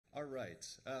All right.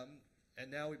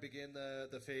 And now we begin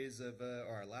the phase of,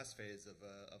 or our last phase of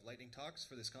lightning talks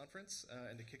for this conference.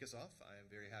 And to kick us off, I am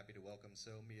very happy to welcome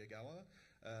Miyagawa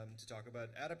to talk about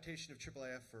adaptation of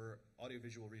IIIF for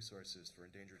audiovisual resources for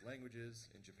endangered languages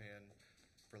in Japan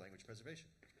for language preservation.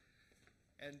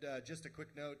 And just a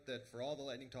quick note that for all the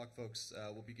lightning talk folks,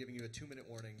 we'll be giving you a 2-minute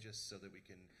warning just so that we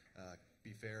can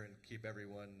be fair and keep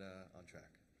everyone on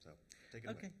track. So take it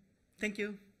away. Okay. Thank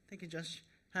you. Thank you, Josh.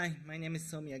 Hi, my name is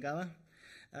Miyagawa.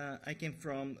 I came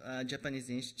from a Japanese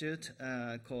institute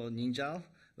called NINJAL,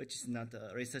 which is not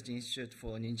a research institute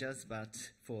for ninjas, but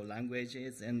for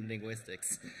languages and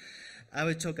linguistics. I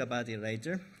will talk about it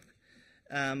later.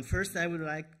 First, I would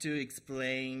like to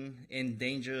explain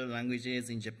endangered languages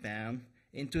in Japan.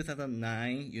 In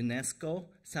 2009, UNESCO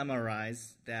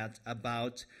summarized that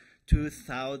about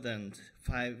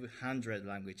 2,500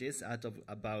 languages out of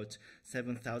about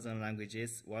 7,000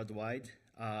 languages worldwide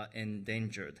are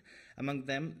endangered. Among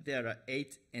them, there are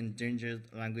 8 endangered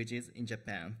languages in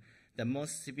Japan. The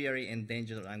most severely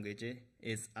endangered language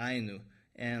is Ainu,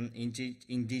 an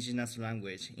indigenous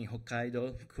language in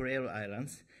Hokkaido, Kuril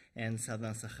Islands, and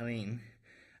southern Sakhalin.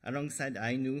 Alongside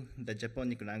Ainu, the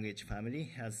Japonic language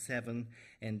family has 7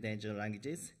 endangered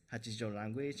languages: Hachijo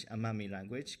language, Amami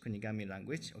language, Kunigami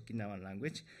language, Okinawan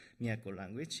language, Miyako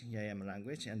language, Yaeyama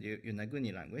language, and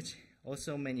Yonaguni language.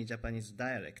 Also, many Japanese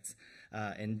dialects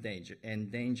are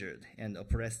endangered and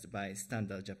oppressed by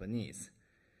standard Japanese.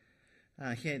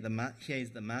 Here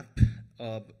is the map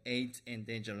of 8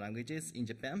 endangered languages in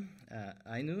Japan.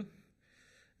 Ainu.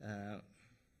 Wait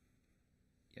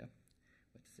a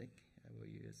sec. I will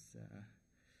use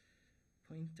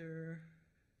pointer.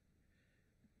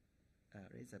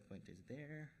 Razor pointer is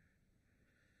there.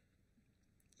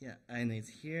 Yeah, Ainu is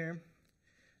here.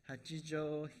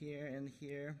 Hachijo here and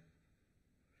here.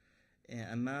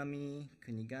 Amami,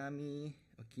 Kunigami,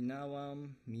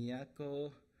 Okinawan,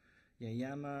 Miyako,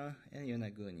 Yaeyama, and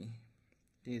Yonaguni.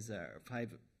 These are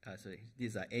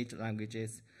 8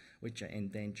 languages which are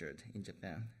endangered in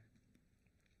Japan.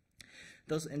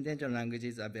 Those endangered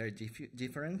languages are very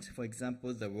different. For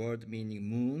example, the word meaning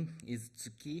moon is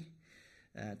tsuki,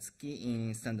 tsuki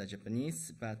in standard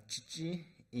Japanese, but chichi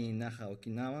in Naha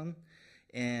Okinawan,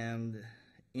 and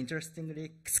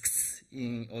interestingly, ks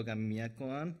in Ogami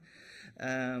Miyakoan.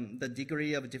 The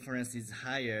degree of difference is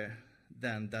higher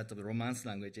than that of the Romance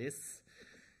languages: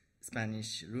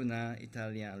 Spanish, Luna;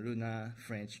 Italian, Luna;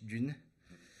 French, Lune,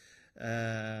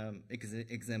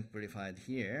 exemplified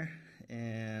here.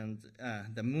 And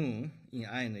the moon in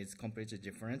Ainu is completely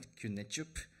different,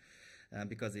 Kunechup,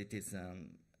 because it is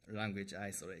language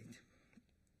isolate.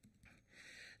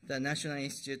 The National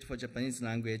Institute for Japanese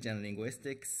Language and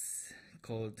Linguistics,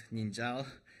 called NINJAL,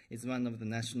 is one of the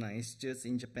national institutes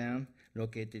in Japan,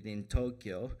 located in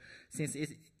Tokyo. Since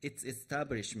its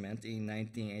establishment in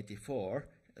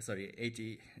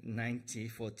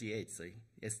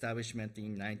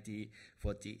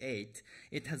 1948,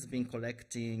 it has been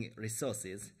collecting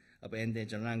resources of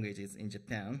endangered languages in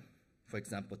Japan. For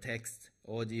example, text,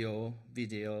 audio,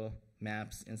 video,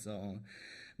 maps, and so on.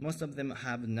 Most of them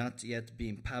have not yet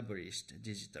been published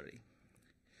digitally.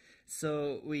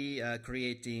 So we are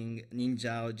creating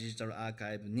NINJAL Digital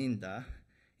Archive NINDA.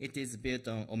 It is built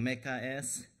on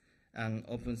Omeka-S, an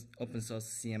open source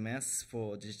CMS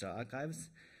for digital archives,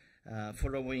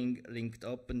 following linked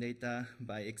open data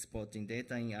by exporting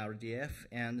data in RDF,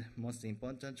 and most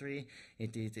importantly,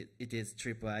 it is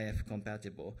IIIF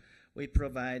compatible. We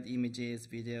provide images,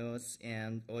 videos,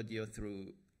 and audio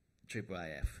through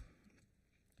IIIF.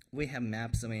 We have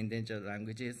maps of endangered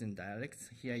languages and dialects.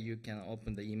 Here you can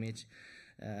open the image.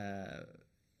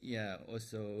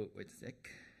 Also, wait a sec.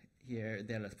 Here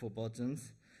there are 4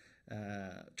 buttons: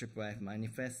 IIIF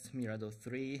Manifest, Mirador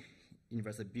 3,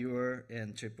 Universal Viewer,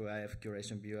 and IIIF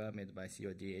Curation Viewer made by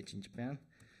CODH in Japan.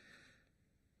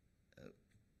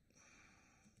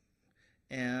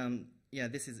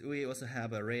 We also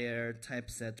have a rare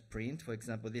typeset print. For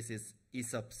example, this is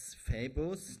Aesop's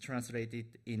Fables,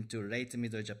 translated into late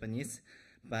Middle Japanese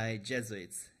by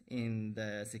Jesuits in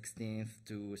the 16th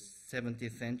to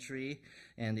 17th century,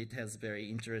 and it has very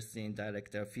interesting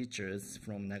dialectal features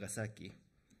from Nagasaki.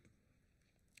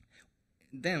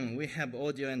 Then we have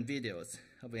audio and videos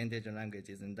of endangered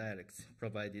languages and dialects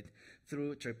provided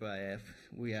through IIIF.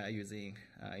 We are using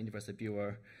Universal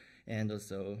Viewer and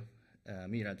also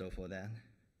Mirador for that.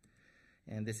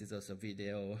 And this is also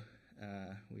video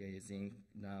we are using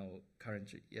now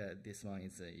currently. This one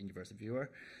is a Universal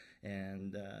Viewer,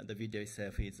 and the video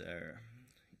itself is a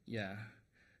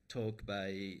talk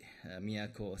by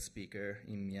Miyako speaker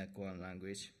in Miyakoan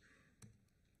language.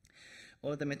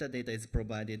 All the metadata is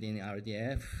provided in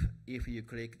RDF. If you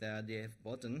click the RDF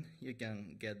button, you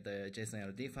can get the JSON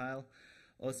LD file.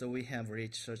 Also, we have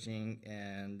rich searching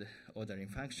and ordering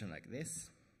function like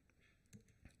this.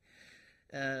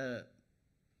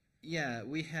 Yeah,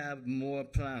 we have more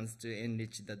plans to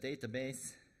enrich the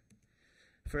database.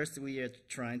 First, we are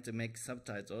trying to make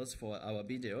subtitles for our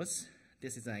videos.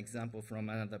 This is an example from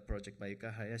another project by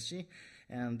Yuka Hayashi.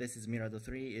 And this is Mirador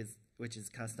 3, which is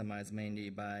customized mainly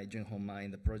by Jun Honma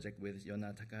in the project with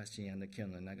Yona Takahashi and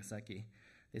Kyono Nagasaki.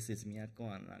 This is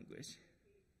Miyagawa language.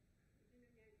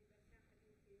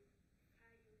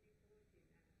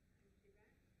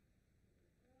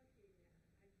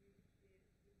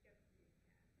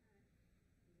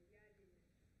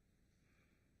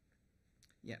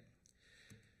 Yeah.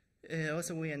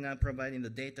 Also, we are now providing the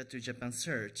data to Japan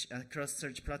Search, a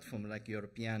cross-search platform like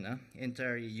Europeana,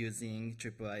 entirely using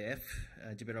IIIF,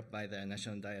 developed by the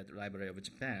National Library of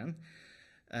Japan.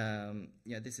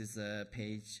 Yeah, this is a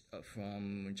page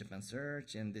from Japan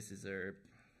Search, and this is a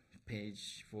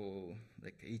page for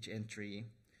like each entry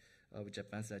of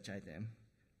Japan Search item.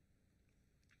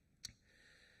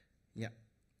 Yeah.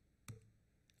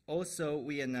 Also,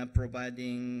 we are now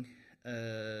providing. We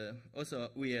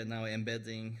are now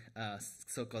embedding a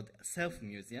so-called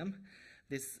self-museum.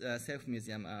 This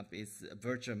self-museum app is a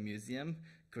virtual museum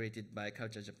created by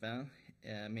Culture Japan,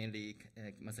 mainly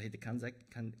Masahide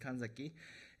Kanzaki.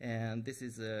 And this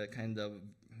is a kind of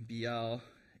VR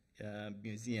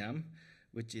museum,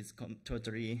 which is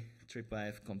totally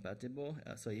IIIF compatible.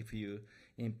 So if you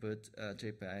input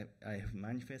IIIF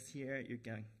manifest here, you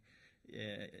can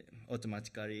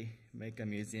automatically make a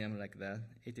museum like that.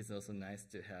 It is also nice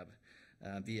to have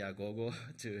VR goggle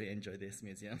to enjoy this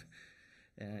museum.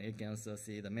 You can also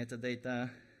see the metadata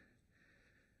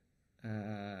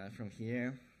from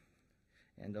here,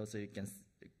 and also you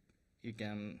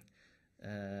can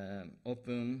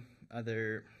open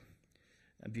other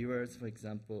viewers. For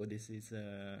example, this is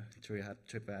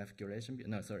IIIF curation.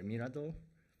 No, sorry, Mirador,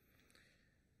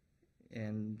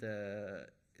 and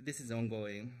this is an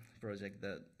ongoing project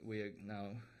that we are now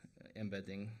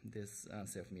embedding this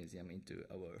self-museum into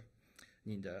our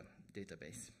NINDA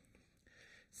database.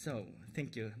 So,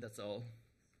 thank you. That's all.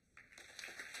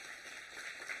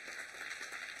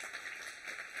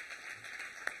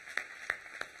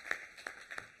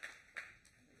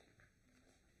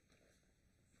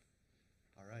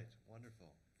 All right,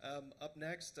 wonderful. Up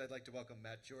next, I'd like to welcome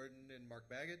Matt Jordan and Mark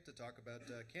Baggett to talk about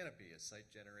Canopy, a site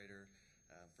generator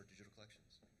for digital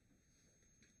collections.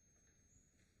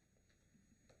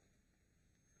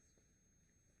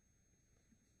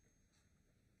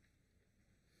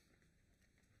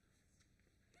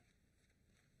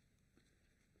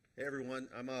 Hey everyone,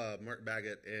 I'm Mark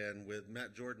Baggett, and with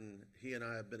Matt Jordan, he and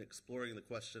I have been exploring the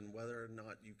question whether or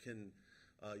not you can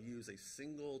use a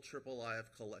single IIIF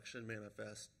collection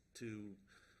manifest to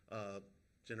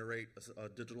generate a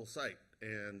digital site.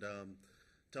 And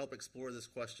to help explore this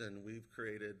question, we've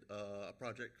created a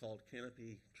project called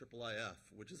Canopy IIIF,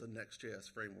 which is a Next.js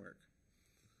framework.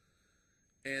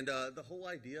 And the whole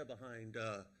idea behind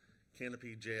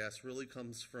Canopy.js really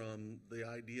comes from the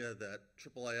idea that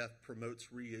IIIF promotes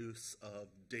reuse of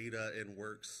data and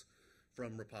works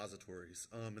from repositories.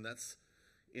 And that's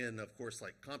in, of course,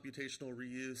 like computational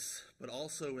reuse, but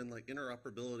also in like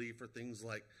interoperability for things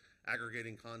like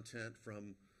aggregating content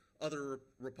from other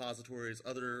repositories,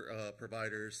 other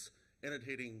providers,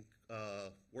 annotating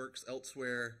works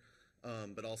elsewhere,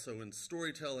 but also in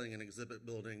storytelling and exhibit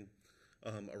building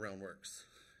around works.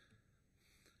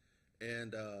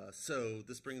 And so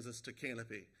this brings us to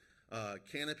Canopy.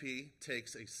 Canopy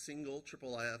takes a single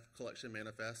IIIF collection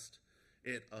manifest.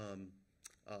 It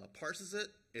parses it.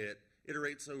 It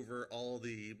iterates over all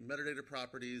the metadata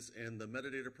properties and the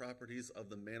metadata properties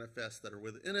of the manifest that are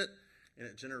within it, and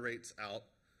it generates out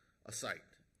a site.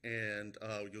 And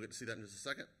you'll get to see that in just a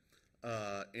second.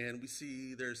 And we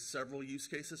see there's several use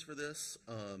cases for this.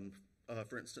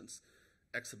 For instance,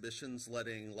 exhibitions,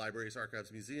 letting libraries,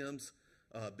 archives, museums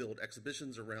build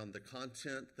exhibitions around the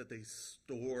content that they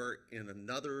store in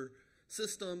another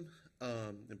system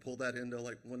and pull that into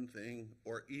like one thing,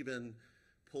 or even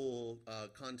pull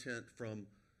content from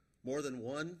more than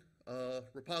one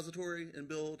repository and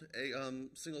build a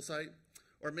single site.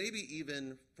 Or maybe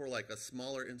even for like a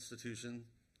smaller institution,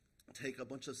 take a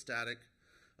bunch of static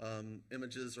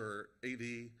images or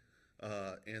AV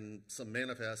and some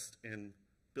manifest and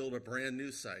build a brand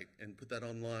new site and put that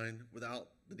online without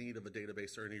the need of a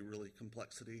database or any really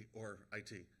complexity or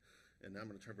IT. And now I'm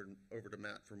going to turn it over to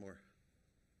Matt for more.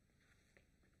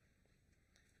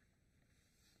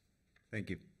 Thank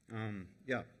you.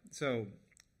 Yeah, so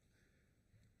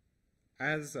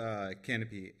As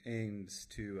Canopy aims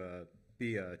to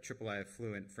be a IIIF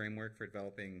fluent framework for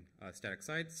developing static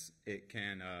sites, it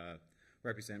can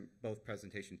represent both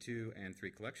Presentation 2 and 3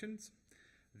 collections.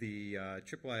 The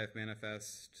IIIF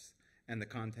manifests and the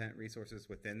content resources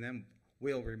within them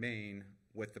will remain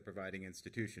with the providing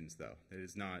institutions, though. It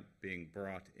is not being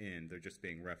brought in, they're just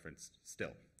being referenced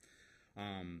still.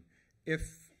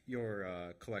 If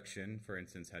your collection, for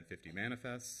instance, had 50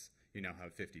 manifests, you now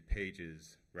have 50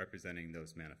 pages representing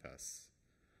those manifests.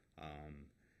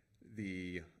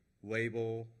 The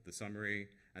label, the summary,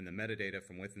 and the metadata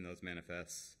from within those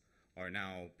manifests are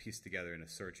now pieced together in a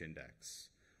search index,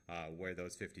 where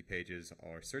those 50 pages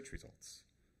are search results.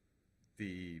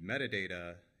 The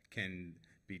metadata can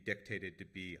be dictated to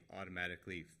be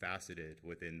automatically faceted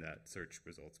within that search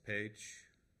results page.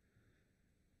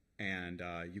 And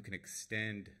you can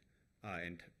extend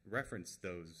and reference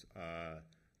those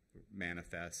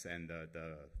manifests and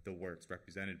the works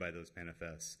represented by those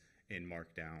manifests in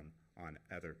Markdown on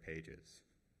other pages.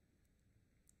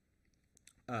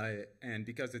 And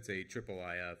because it's a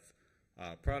IIIF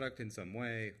product in some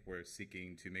way, we're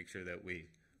seeking to make sure that we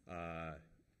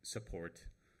support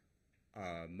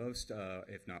most,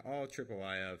 if not all,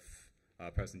 IIIF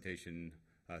Presentation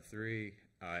 3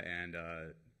 and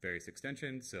various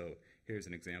extensions. So here's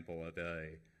an example of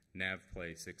a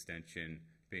navplace extension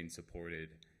being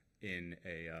supported in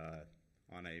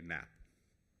on a map,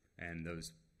 and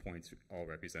those points all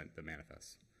represent the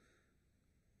manifests.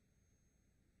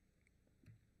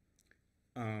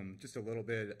 Just a little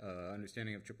bit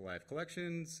understanding of IIIF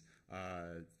collections.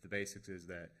 The basics is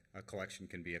that a collection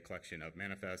can be a collection of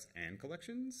manifests and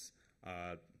collections,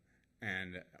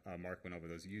 and Mark went over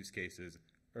those use cases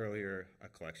earlier. A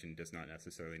collection does not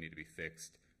necessarily need to be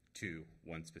fixed to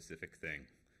one specific thing.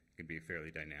 It can be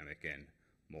fairly dynamic and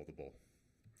moldable.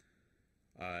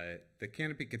 The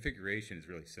Canopy configuration is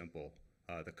really simple.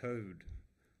 The code,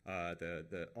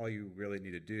 all you really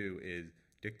need to do is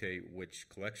dictate which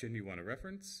collection you want to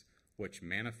reference, which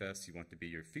manifests you want to be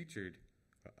your featured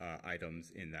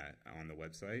items in that on the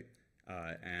website,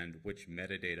 and which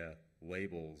metadata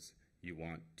labels you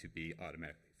want to be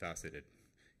automatically faceted.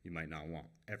 You might not want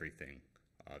everything,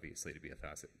 obviously, to be a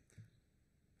facet.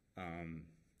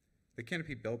 The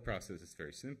Canopy build process is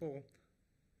very simple.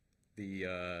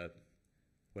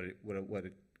 What it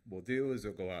will do is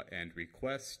it'll go out and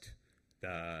request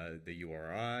the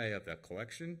URI of that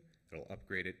collection. It'll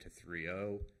upgrade it to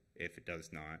 3.0 if it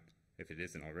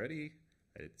isn't already.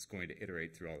 It's going to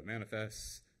iterate through all the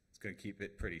manifests. It's going to keep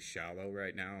it pretty shallow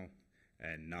right now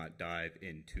and not dive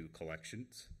into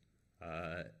collections.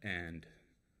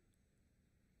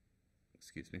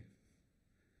 Excuse me.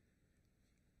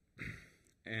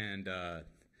 And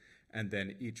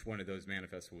then each one of those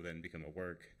manifests will then become a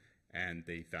work, and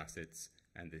the facets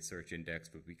and the search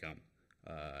index will become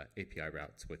API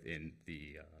routes within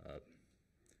the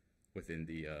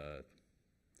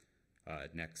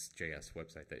Next.js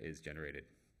website that is generated.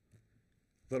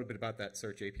 A little bit about that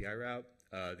search API route.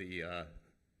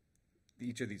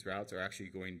 Each of these routes are actually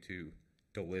going to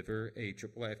deliver a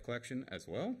IIIF collection as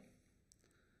well.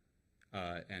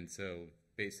 And so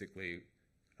basically,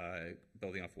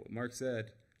 building off what Mark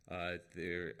said,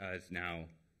 there is now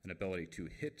an ability to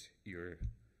hit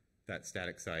that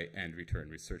static site and return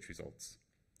research results.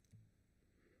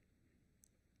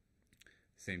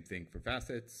 Same thing for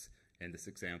facets. In this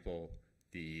example,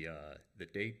 the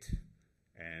date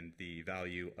and the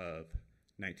value of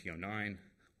 1909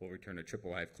 will return a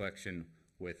IIIF collection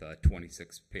with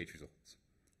 26 page results.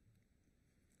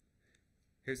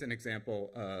 Here's an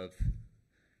example of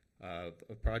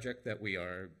a project that we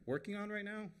are working on right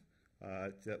now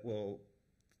that will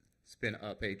spin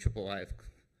up a IIIF,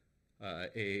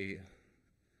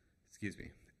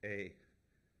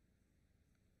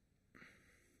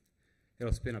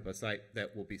 it'll spin up a site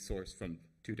that will be sourced from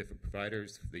 2 different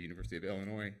providers, the University of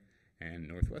Illinois and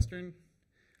Northwestern.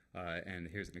 And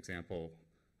here's an example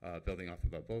building off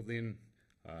of a Bodleian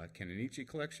Canonici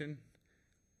collection.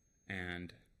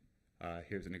 And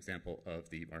here's an example of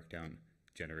the Markdown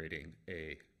generating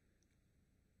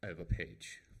of a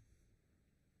page.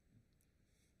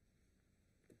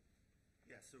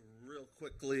 Yeah, so real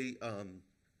quickly,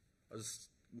 I'll just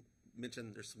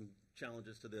mention there's some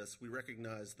challenges to this. We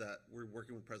recognize that we're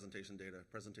working with presentation data.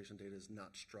 Presentation data is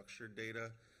not structured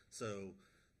data, so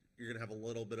you're going to have a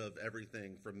little bit of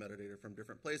everything from metadata from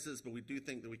different places, but we do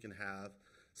think that we can have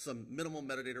some minimal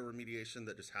metadata remediation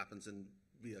that just happens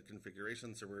via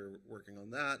configuration, so we're working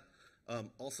on that.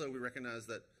 Also, we recognize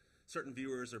that certain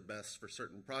viewers are best for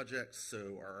certain projects,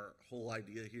 so our whole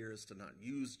idea here is to not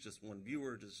use just one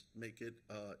viewer, just make it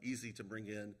easy to bring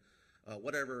in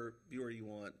whatever viewer you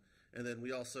want. And then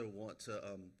we also want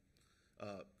to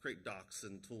create docs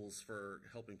and tools for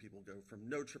helping people go from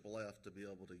no IIIF to be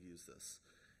able to use this.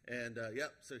 And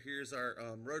yep, so here's our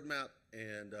roadmap,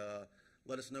 and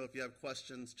let us know if you have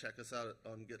questions. Check us out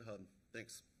on GitHub.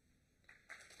 Thanks.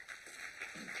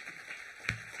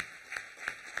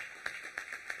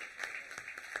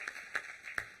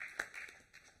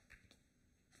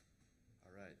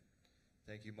 All right.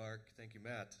 Thank you, Mark. Thank you,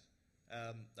 Matt.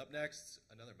 Up next,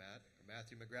 another Matt,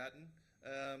 Matthew McGrattan,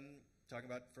 talking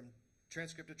about from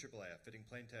transcript to IIIF, fitting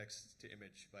plain text to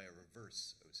image via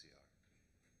reverse OCR.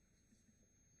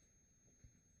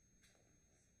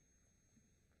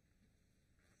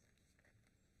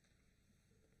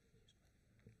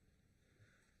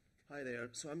 Hi there.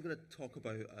 So I'm going to talk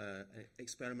about an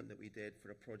experiment that we did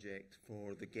for a project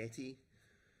for the Getty.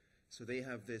 So they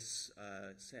have this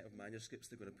set of manuscripts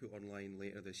they're going to put online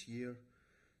later this year.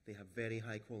 They have very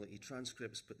high quality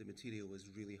transcripts, but the material is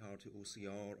really hard to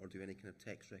OCR or do any kind of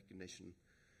text recognition.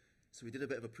 So we did a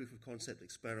bit of a proof of concept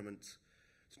experiment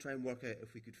to try and work out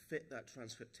if we could fit that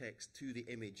transcript text to the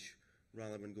image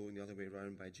rather than going the other way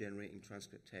around by generating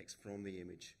transcript text from the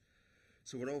image.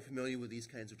 So we're all familiar with these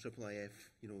kinds of IIIF,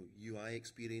 UI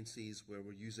experiences where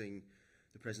we're using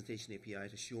the presentation API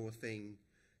to show a thing,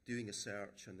 doing a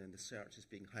search, and then the search is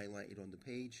being highlighted on the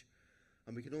page.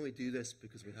 And we can only do this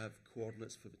because we have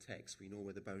coordinates for the text. We know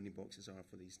where the bounding boxes are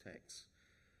for these texts.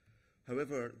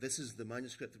 However, this is the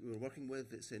manuscript that we were working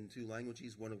with. It's in 2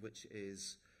 languages, one of which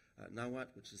is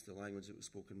Nahuatl, which is the language that was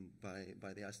spoken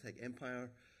by the Aztec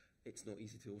Empire. It's not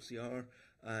easy to OCR,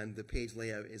 and the page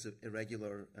layout is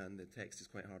irregular, and the text is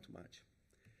quite hard to match.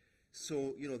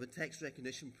 So, the text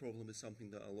recognition problem is something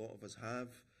that a lot of us have.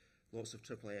 Lots of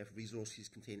IIIF resources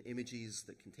contain images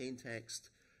that contain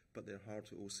text, but they're hard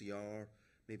to OCR.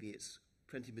 Maybe it's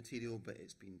printed material, but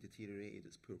it's been deteriorated,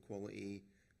 it's poor quality,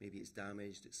 maybe it's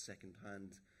damaged, it's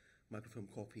second-hand microfilm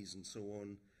copies and so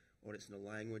on, or it's in a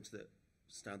language that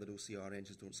standard OCR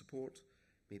engines don't support,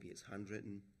 maybe it's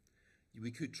handwritten.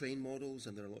 We could train models,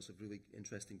 and there are lots of really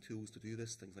interesting tools to do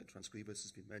this. Things like Transcribus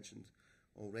has been mentioned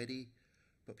already,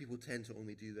 but people tend to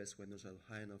only do this when there's a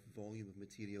high enough volume of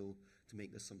material to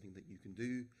make this something that you can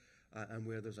do, and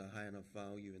where there's a high enough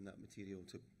value in that material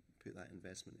to put that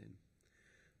investment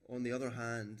in. On the other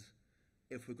hand,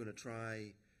 if we're going to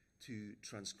try to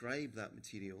transcribe that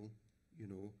material,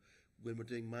 when we're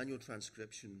doing manual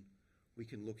transcription, we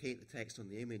can locate the text on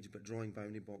the image, but drawing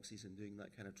bounding boxes and doing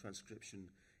that kind of transcription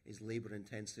is labor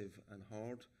intensive and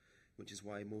hard, which is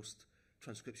why most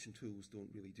transcription tools don't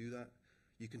really do that.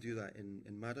 You can do that in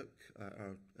Madoc,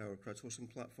 our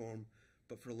crowdsourcing platform,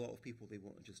 but for a lot of people, they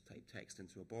want to just type text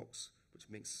into a box, which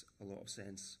makes a lot of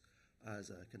sense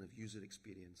as a kind of user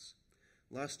experience.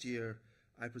 Last year,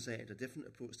 I presented a different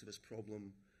approach to this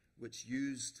problem, which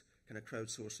used kind of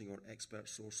crowdsourcing or expert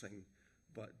sourcing,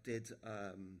 but did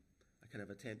a kind of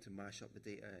attempt to mash up the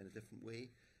data in a different way.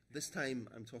 This time,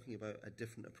 I'm talking about a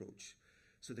different approach.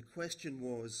 So the question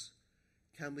was,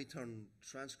 can we turn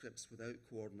transcripts without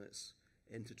coordinates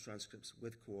into transcripts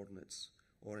with coordinates?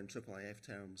 Or in IIIF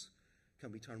terms,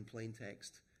 can we turn plain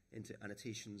text into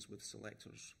annotations with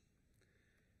selectors?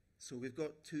 So we've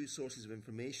got 2 sources of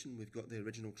information. We've got the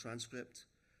original transcript,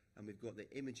 and we've got the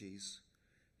images.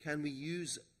 Can we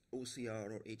use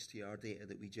OCR or HTR data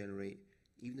that we generate,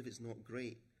 even if it's not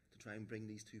great, to try and bring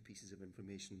these 2 pieces of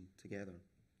information together?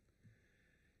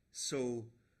 So,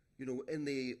 in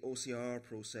the OCR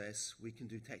process, we can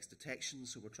do text detection,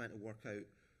 so we're trying to work out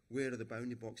where are the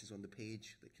bounding boxes on the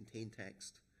page that contain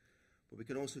text. But we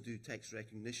can also do text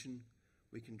recognition.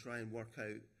 We can try and work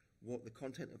out what the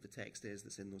content of the text is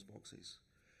that's in those boxes.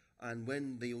 And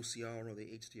when the OCR or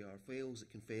the HTR fails, it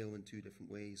can fail in 2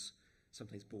 different ways,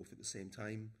 sometimes both at the same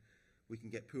time. We can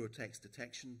get poor text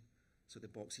detection, so the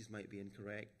boxes might be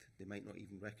incorrect. They might not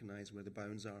even recognize where the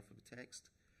bounds are for the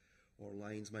text, or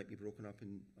lines might be broken up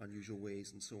in unusual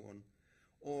ways and so on.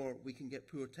 Or we can get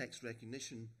poor text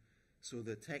recognition, so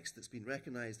the text that's been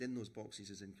recognized in those boxes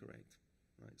is incorrect.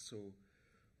 Right? So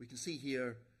we can see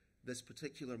here this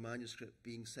particular manuscript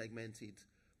being segmented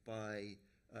by,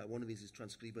 one of these is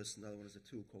Transcribus, another one is a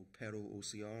tool called Pero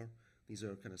OCR. These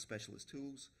are kind of specialist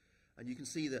tools. And you can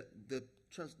see that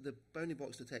the bounding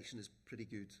box detection is pretty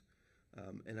good.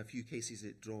 In a few cases,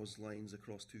 it draws lines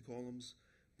across 2 columns,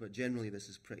 but generally this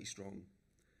is pretty strong.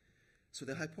 So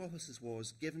the hypothesis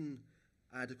was, given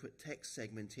adequate text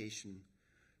segmentation,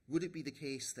 would it be the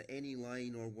case that any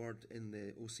line or word in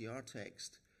the OCR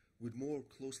text would more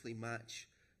closely match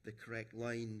the correct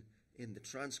line in the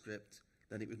transcript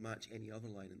than it would match any other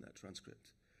line in that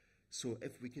transcript? So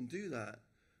if we can do that,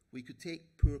 we could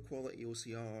take poor quality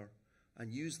OCR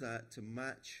and use that to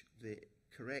match the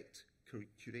correct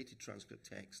curated transcript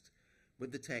text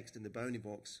with the text in the bounding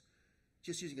box,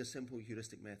 just using a simple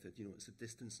heuristic method. You know, it's a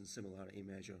distance and similarity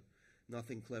measure.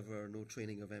 Nothing clever, no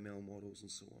training of ML models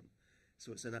and so on.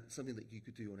 So it's something that you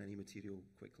could do on any material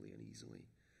quickly and easily.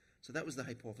 So that was the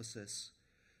hypothesis.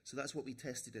 So that's what we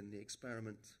tested in the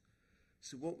experiment.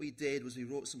 So what we did was we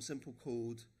wrote some simple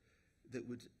code that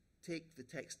would take the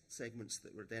text segments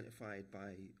that were identified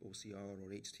by OCR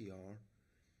or HTR,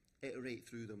 iterate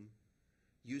through them,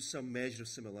 use some measure of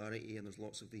similarity, and there's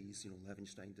lots of these, you know,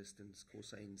 Levenshtein distance,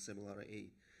 cosine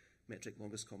similarity, metric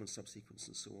longest common subsequence,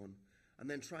 and so on, and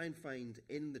then try and find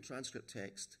in the transcript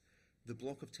text the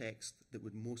block of text that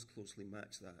would most closely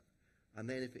match that. And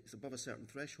then if it's above a certain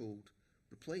threshold,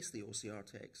 replace the OCR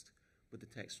text with the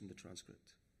text from the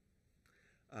transcript.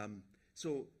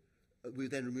 So we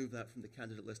then remove that from the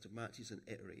candidate list of matches and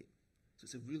iterate. So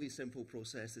it's a really simple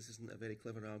process. This isn't a very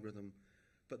clever algorithm,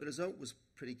 but the result was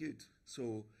pretty good.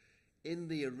 So in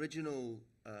the original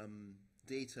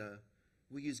data,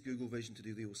 we used Google Vision to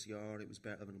do the OCR. It was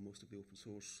better than most of the open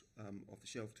source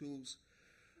off-the-shelf tools.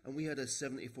 And we had a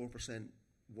 74%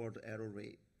 word error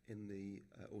rate in the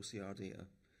OCR data.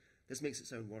 This makes it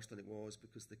sound worse than it was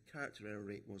because the character error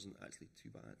rate wasn't actually too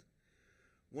bad.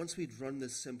 Once we'd run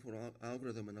this simple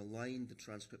algorithm and aligned the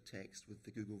transcript text with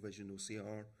the Google Vision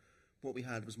OCR, what we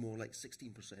had was more like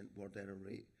 16% word error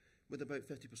rate, with about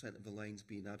 50% of the lines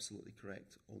being absolutely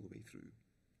correct all the way through.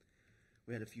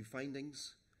 We had a few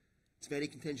findings. It's very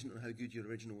contingent on how good your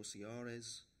original OCR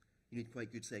is. You need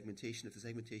quite good segmentation. If the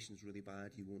segmentation is really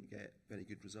bad, you won't get very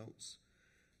good results.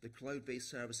 The cloud-based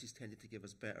services tended to give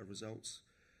us better results,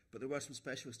 but there were some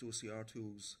specialist OCR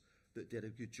tools that did a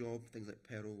good job. Things like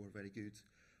Perl were very good,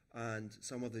 and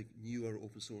some of the newer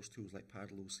open source tools like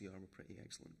Paddle OCR were pretty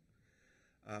excellent.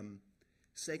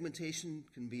 Segmentation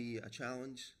can be a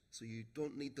challenge, so you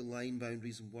don't need the line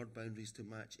boundaries and word boundaries to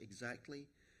match exactly,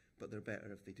 but they're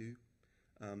better if they do.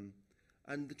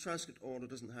 And the transcript order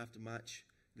doesn't have to match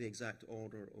the exact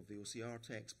order of the OCR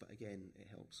text, but again, it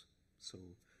helps. So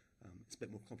it's a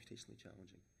bit more computationally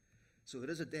challenging. So there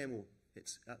is a demo.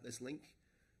 It's at this link.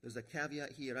 There's a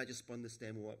caveat here. I just spun this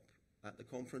demo up at the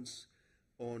conference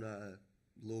on a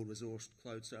low-resourced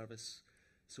cloud service.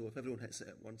 So if everyone hits it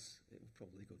at once, it will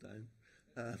probably go down.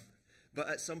 But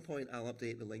at some point, I'll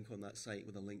update the link on that site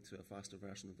with a link to a faster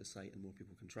version of the site, and more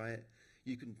people can try it.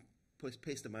 You can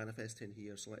paste a manifest in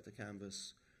here, select a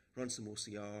canvas, run some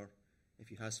OCR. If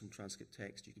you have some transcript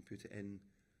text, you can put it in,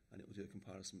 and it will do a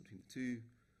comparison between the two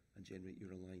and generate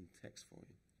your aligned text for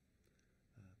you.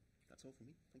 That's all from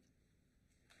me. Thank you.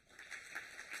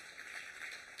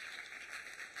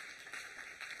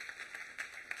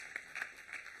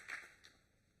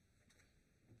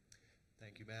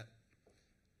 Thank you, Matt.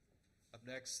 Up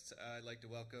next, I'd like to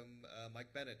welcome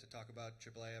Mike Bennett to talk about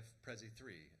IIIF Prezi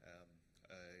 3,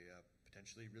 a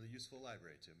potentially really useful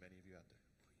library to many of you out there.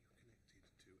 Are you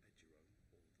connected to Eduroam or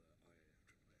the IIIF network?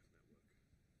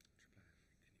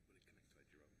 Will it connect to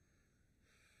Eduroam?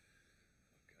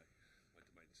 Okay, my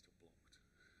domain is still blocked. I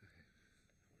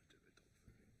want to do a bit of dog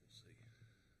fooding. We'll see.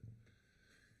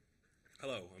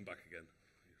 Hello, I'm back again.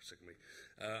 You're sick of me.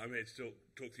 I'm here to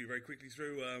talk to you very quickly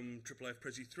through IIIF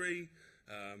Prezi 3,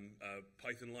 a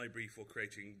Python library for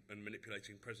creating and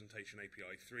manipulating presentation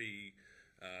API 3,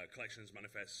 collections,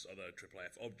 manifests, other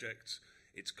IIIF objects.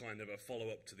 It's kind of a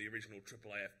follow-up to the original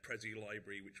IIIF Prezi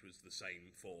library, which was the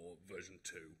same for version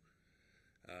 2.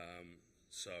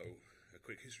 So, a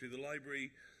quick history of the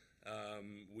library.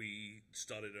 We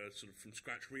started a sort of from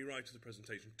scratch rewrite of the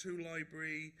Presentation 2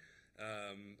 library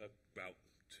about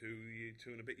two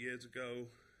and a bit years ago.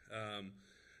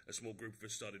 A small group of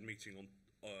us started meeting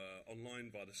online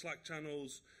via the Slack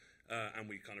channels, and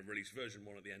we kind of released version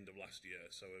 1 at the end of last year.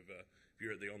 So if you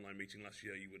were at the online meeting last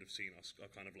year, you would have seen us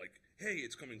kind of like, hey,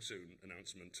 it's coming soon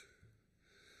announcement.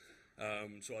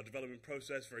 So our development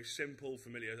process, very simple,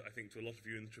 familiar, I think, to a lot of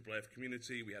you in the IIIF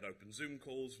community. We had open Zoom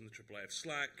calls from the IIIF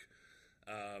Slack.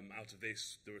 Out of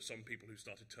this, there were some people who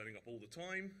started turning up all the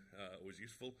time, always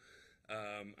useful.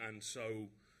 And so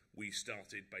we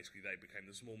started, basically they became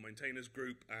the small maintainers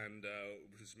group, and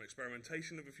with some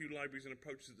experimentation of a few libraries and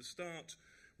approaches at the start,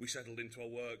 we settled into our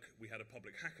work. We had a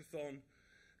public hackathon,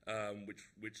 to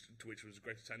which was a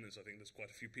great attendance. I think there's quite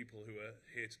a few people who are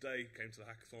here today, came to the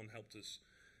hackathon, helped us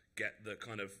get the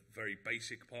kind of very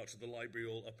basic parts of the library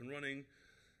all up and running.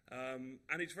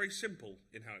 And it's very simple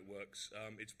in how it works.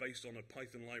 It's based on a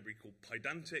Python library called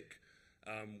Pydantic,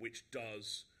 which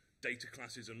does data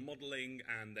classes and modeling,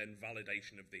 and then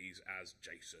validation of these as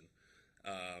JSON.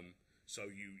 So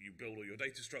you build all your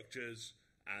data structures,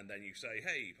 and then you say,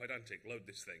 hey, Pydantic, load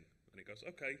this thing. And it goes,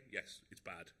 okay, yes, it's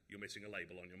bad. You're missing a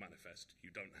label on your manifest. You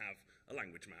don't have a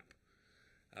language map.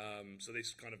 So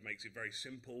this kind of makes it very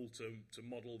simple to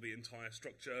model the entire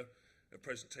structure of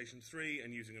Presentation 3,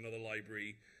 and using another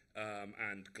library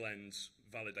and Glen's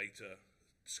validator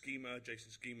schema,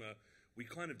 JSON schema, we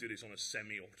kind of do this on a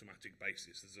semi-automatic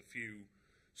basis. There's a few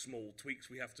small tweaks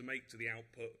we have to make to the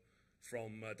output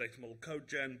from data model code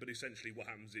gen, but essentially what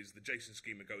happens is the JSON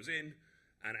schema goes in,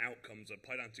 and out comes a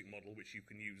Pydantic model, which you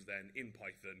can use then in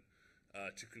Python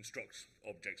to construct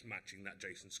objects matching that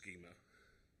JSON schema.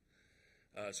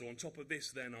 So on top of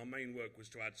this, then, our main work was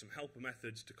to add some helper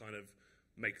methods to kind of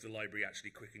make the library actually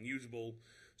quick and usable.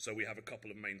 So we have a couple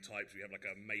of main types. We have like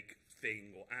a make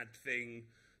thing or add thing.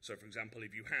 So for example,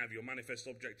 if you have your manifest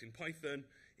object in Python,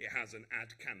 it has an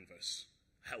add canvas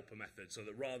helper method, so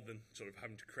that rather than sort of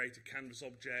having to create a canvas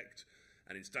object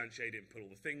and instantiate it and put all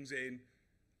the things in,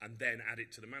 and then add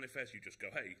it to the manifest, you just go,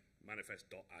 hey,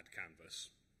 manifest.addCanvas.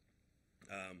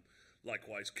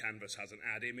 Likewise, canvas has an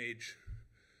add image,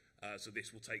 so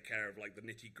this will take care of like the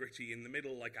nitty gritty in the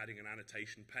middle, like adding an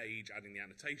annotation page, adding the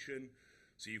annotation.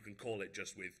 So you can call it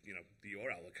just with, you know, the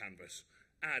URL, the canvas,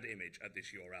 add image at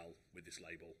this URL with this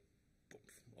label. Boom,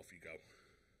 off you go.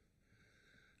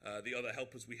 The other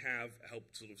helpers we have help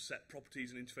sort of set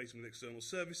properties and interfacing with external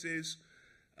services.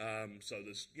 So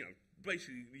there's, you know,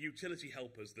 basically the utility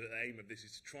helpers, the aim of this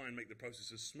is to try and make the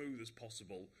process as smooth as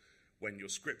possible when you're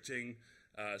scripting.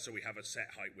 So we have a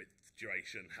set height, width,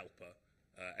 duration helper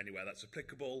anywhere that's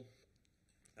applicable.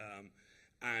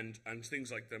 And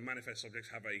things like the manifest objects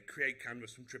have a create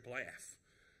canvas from IIIF.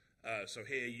 So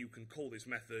here you can call this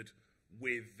method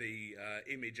with the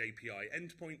image API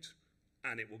endpoint,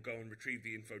 and it will go and retrieve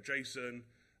the info JSON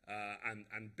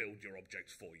and build your object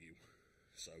for you.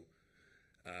 So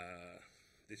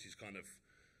this is kind of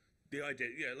the idea,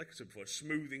 yeah, like I said before,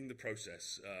 smoothing the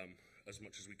process as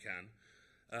much as we can.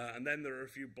 And then there are a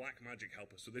few black magic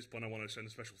helpers. So at this point I want to send a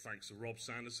special thanks to Rob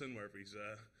Sanderson, wherever he's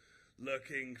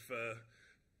lurking, for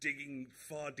digging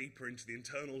far deeper into the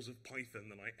internals of Python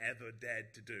than I ever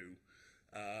dared to do.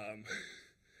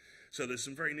 So there's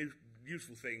some very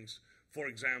useful things. For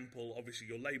example, obviously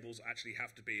your labels actually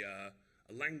have to be a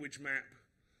language map,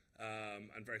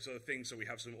 and various other things. So we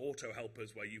have some auto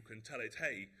helpers where you can tell it,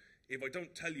 hey, if I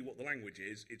don't tell you what the language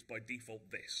is, it's by default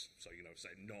this. So, you know, say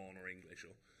non or English,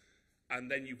 and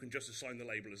then you can just assign the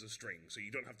label as a string. So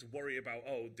you don't have to worry about,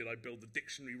 oh, did I build the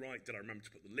dictionary right? Did I remember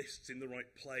to put the lists in the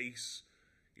right place?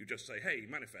 You just say, hey,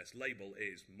 manifest label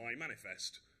is my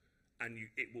manifest, and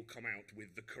it will come out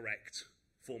with the correct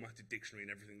formatted dictionary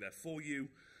and everything there for you.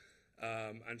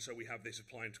 And so we have this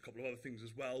applying to a couple of other things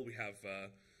as well. We have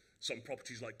some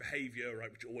properties like behavior,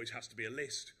 right, which always has to be a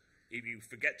list. If you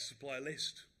forget to supply a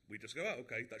list, we just go, oh,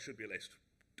 okay, that should be a list.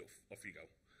 Off you go.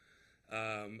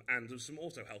 And there's some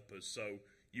auto helpers, so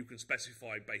you can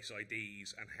specify base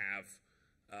IDs and have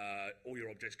all your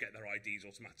objects get their IDs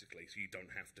automatically, so you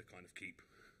don't have to kind of keep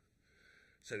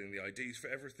setting the IDs for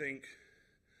everything.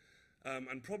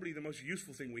 And probably the most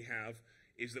useful thing we have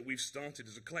is that we've started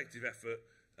as a collective effort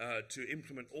to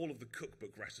implement all of the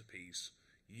cookbook recipes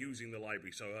using the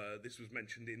library. So this was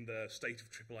mentioned in the State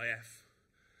of IIIF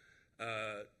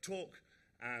talk,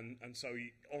 and so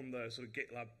on the sort of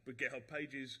GitHub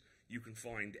pages, you can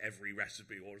find every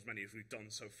recipe, or as many as we've done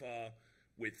so far,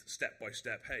 with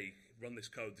step-by-step, hey, run this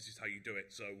code, this is how you do it.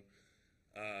 So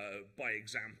by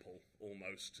example,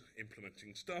 almost,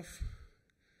 implementing stuff.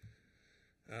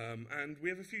 And we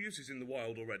have a few uses in the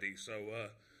wild already. So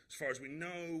as far as we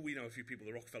know a few people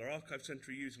at the Rockefeller Archive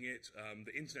Centre are using it,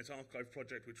 the Internet Archive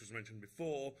Project, which was mentioned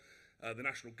before, the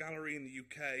National Gallery in the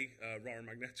UK, Rara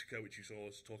Magnetica, which you saw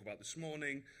us talk about this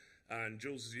morning, and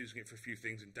Jules is using it for a few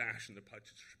things in Dash and the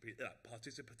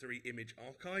Participatory Image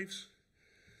Archives.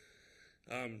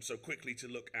 So quickly to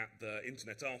look at the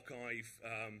Internet Archive,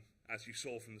 as you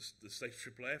saw from the State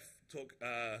of IIIF talk,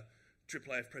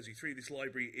 IIIF Prezi 3, this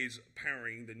library is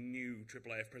powering the new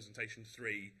IIIF Presentation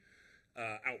 3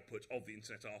 output of the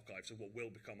Internet Archive, so what will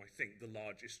become, I think, the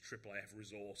largest IIIF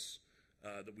resource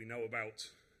that we know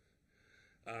about.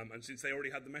 And since they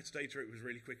already had the metadata, it was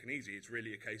really quick and easy. It's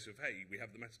really a case of, hey, we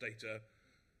have the metadata,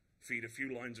 feed a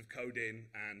few lines of code in,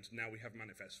 and now we have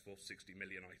manifests for 60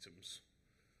 million items.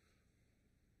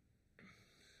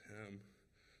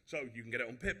 So you can get it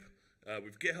on pip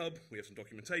with GitHub. We have some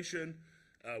documentation.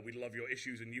 We love your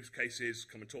issues and use cases.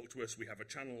 Come and talk to us. We have a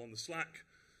channel on the Slack.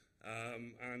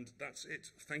 And that's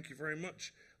it. Thank you very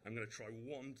much. I'm going to try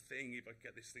one thing if I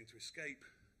get this thing to escape.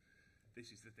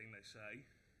 This is the thing they say.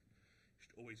 You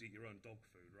should always eat your own dog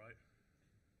food, right?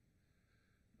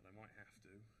 But I might have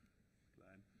to,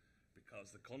 Glenn,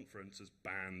 because the conference has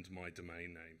banned my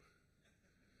domain name.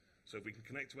 So if we can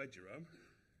connect to Eduroam.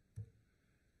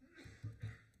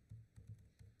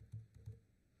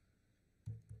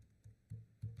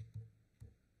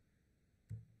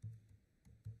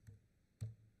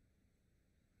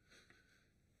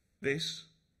 This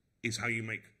is how you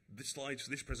make the slides for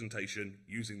this presentation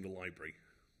using the library.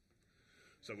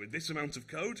 So with this amount of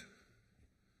code,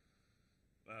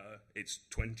 it's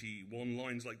 21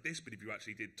 lines like this, but if you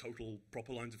actually did total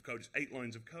proper lines of code, it's 8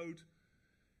 lines of code.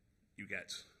 You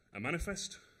get a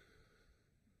manifest,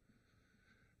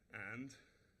 and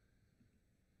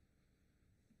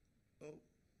what's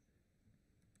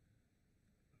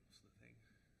the thing?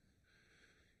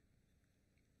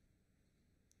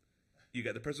 You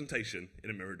get the presentation in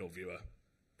a Mirador viewer.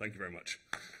 Thank you very much.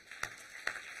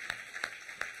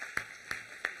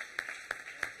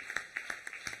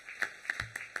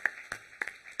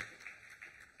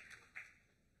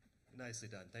 Nicely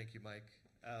done. Thank you, Mike.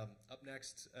 Up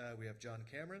next, we have John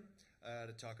Cameron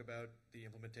to talk about the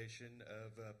implementation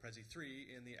of Prezi 3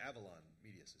 in the Avalon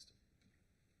media system.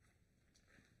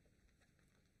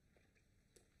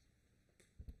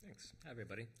 Thanks. Hi,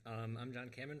 everybody. I'm John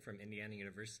Cameron from Indiana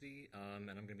University, and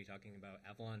I'm going to be talking about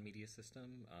Avalon Media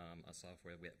System, a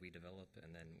software that we develop,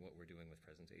 and then what we're doing with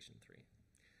Presentation 3.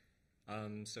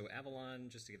 So Avalon,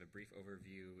 just to give a brief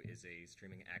overview, is a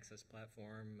streaming access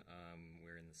platform.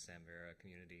 We're in the Samvera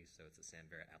community, so it's a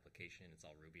Samvera application. It's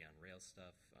all Ruby on Rails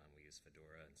stuff. We use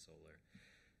Fedora and Solar.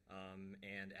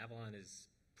 And Avalon is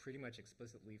pretty much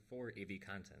explicitly for AV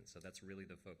content, so that's really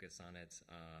the focus on it,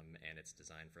 and it's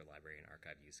designed for library and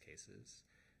archive use cases.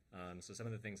 So some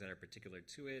of the things that are particular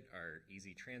to it are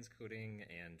easy transcoding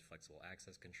and flexible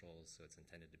access controls, so it's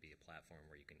intended to be a platform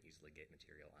where you can easily get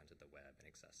material onto the web and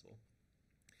accessible.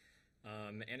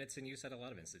 And it's in use at a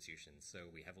lot of institutions, so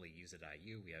we heavily use it at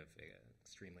IU. We have an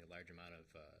extremely large amount of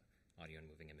audio and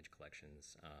moving image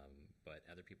collections, but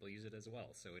other people use it as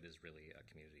well, so it is really a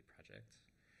community project.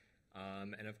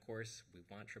 And of course, we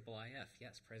want IIIF.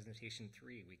 Yes, Presentation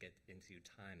 3, we get into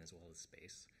time as well as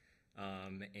space.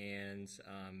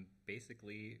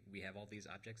 Basically, we have all these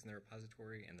objects in the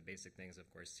repository, and the basic thing is, of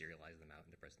course, serialize them out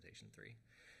into Presentation 3.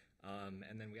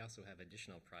 And then we also have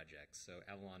additional projects. So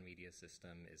Avalon Media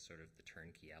System is sort of the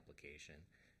turnkey application.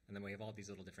 And then we have all these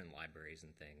little different libraries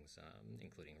and things,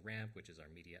 including RAMP, which is our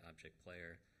media object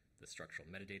player, the structural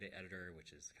metadata editor,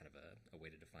 which is kind of a way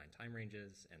to define time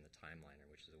ranges, and the timeliner,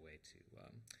 which is a way to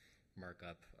mark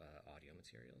up audio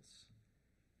materials.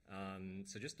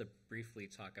 So just to briefly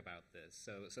talk about this.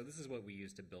 So this is what we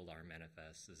use to build our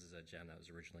manifest. This is a gem that was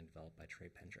originally developed by Trey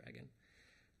Pendragon.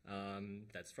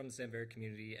 That's from the Samvera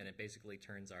community, and it basically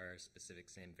turns our specific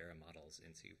Samvera models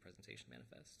into presentation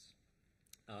manifests.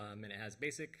 And it has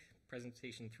basic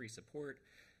Presentation 3 support,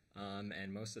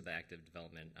 and most of the active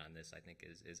development on this, I think,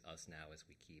 is us now as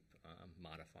we keep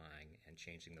modifying and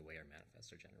changing the way our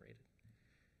manifests are generated.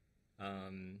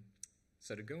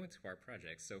 So to go into our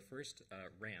project, so first,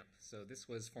 RAMP. So this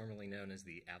was formerly known as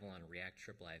the Avalon React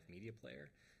IIIF Media Player,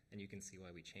 and you can see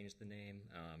why we changed the name.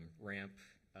 RAMP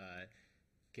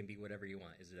can be whatever you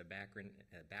want. Is it a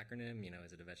backronym? You know,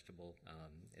 is it a vegetable?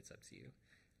 It's up to you.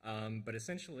 But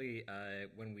essentially,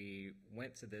 when we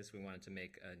went to this, we wanted to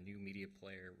make a new media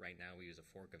player. Right now, we use a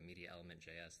fork of Media Element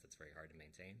JS that's very hard to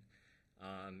maintain.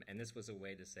 And this was a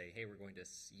way to say, hey, we're going to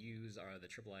use the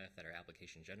IIIF that our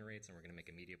application generates, and we're going to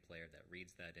make a media player that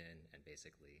reads that in and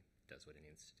basically does what it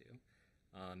needs to do.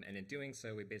 And in doing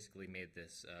so, we basically made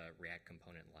this React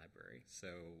component library.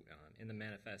 So in the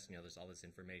manifest, you know, there's all this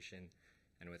information.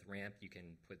 And with RAMP, you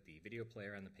can put the video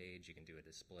player on the page. You can do a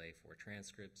display for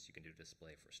transcripts. You can do a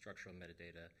display for structural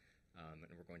metadata.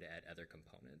 And we're going to add other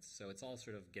components. So it's all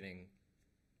sort of getting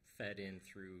fed in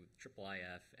through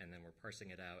IIIF, and then we're parsing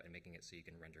it out and making it so you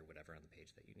can render whatever on the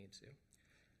page that you need to.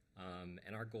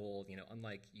 And our goal, you know,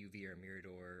 unlike UV or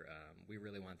Mirador, we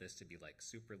really want this to be like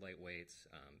super lightweight,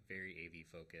 very AV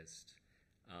focused,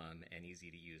 and easy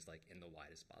to use, like in the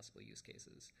widest possible use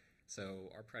cases.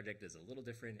 So our project is a little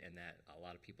different in that a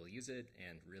lot of people use it,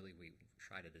 and really we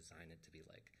try to design it to be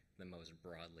like the most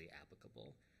broadly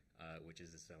applicable, which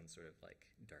is its own sort of like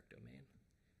dark domain.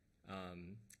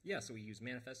 Yeah, so we use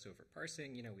Manifesto for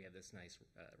parsing. You know, we have this nice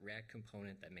React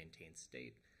component that maintains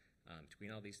state.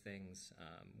 Between all these things,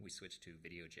 we switched to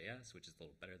Video.js, which is a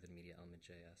little better than Media Element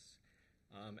JS.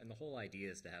 And the whole idea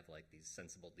is to have like these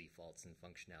sensible defaults and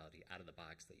functionality out of the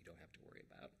box that you don't have to worry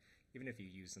about. Even if you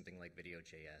use something like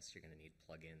Video.js, you're going to need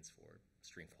plugins for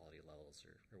stream quality levels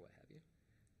or what have you.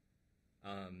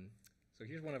 So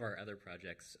here's one of our other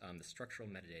projects, the structural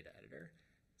metadata editor.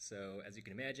 So as you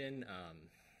can imagine,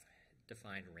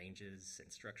 defined ranges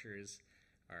and structures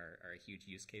are a huge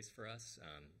use case for us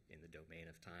in the domain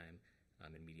of time.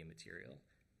 and media material.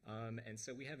 And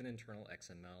so we have an internal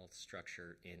XML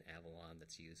structure in Avalon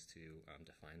that's used to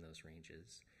define those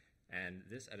ranges. And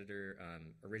this editor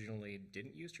originally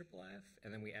didn't use IIIF,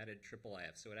 and then we added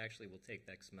IIIF. So it actually will take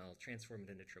the XML, transform it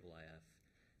into IIIF,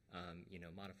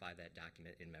 modify that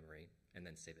document in memory, and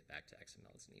then save it back to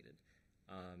XML as needed.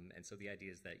 And so the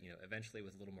idea is that, eventually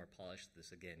with a little more polish,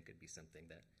 this again could be something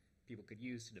that people could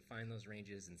use to define those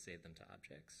ranges and save them to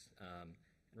objects. And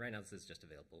right now this is just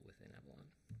available within Avalon.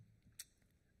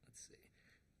 Let's see.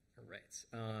 All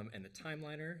right. And the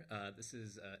Timeliner, this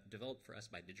is developed for us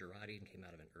by Digerati and came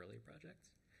out of an earlier project.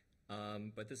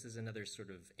 But this is another sort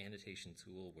of annotation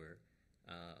tool where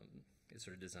it's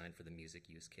sort of designed for the music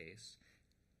use case.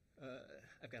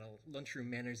 I've got a lunchroom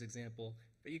manners example,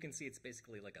 but you can see it's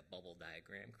basically like a bubble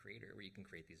diagram creator where you can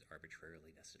create these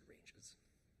arbitrarily nested ranges.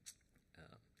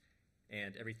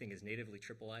 And everything is natively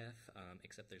IIIF,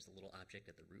 except there's a little object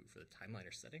at the root for the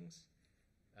Timeliner settings.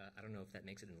 I don't know if that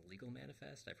makes it an illegal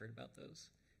manifest. I've heard about those.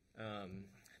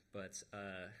 But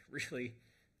really,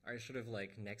 our sort of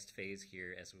like next phase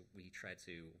here as we try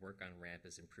to work on RAMP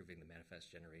is improving the manifest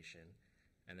generation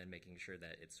and then making sure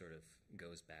that it sort of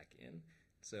goes back in.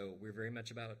 So we're very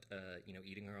much about,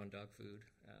 eating our own dog food,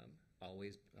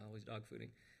 always dog fooding.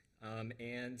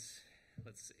 And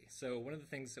let's see. So one of the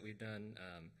things that we've done,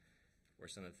 or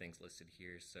some of the things listed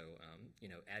here, so,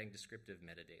 adding descriptive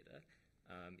metadata.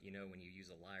 When you use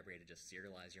a library to just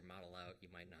serialize your model out, you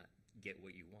might not get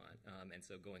what you want. And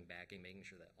so going back and making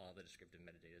sure that all the descriptive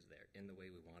metadata is there in the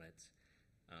way we want it.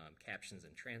 Captions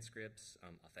and transcripts.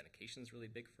 Authentication is really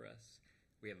big for us.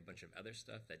 We have a bunch of other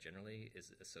stuff that generally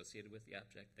is associated with the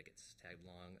object that gets tagged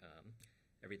along.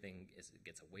 Everything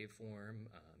gets a waveform.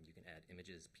 You can add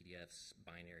images, PDFs,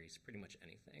 binaries, pretty much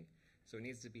anything. So it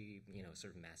needs to be,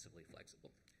 sort of massively flexible.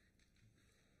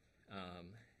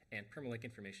 And permalink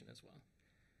information as well.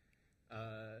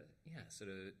 So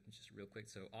just real quick,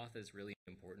 so auth is really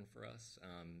important for us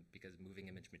because moving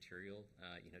image material,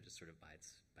 just sort of by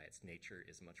its nature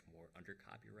is much more under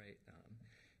copyright.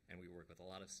 And we work with a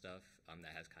lot of stuff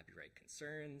that has copyright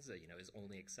concerns, is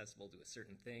only accessible to a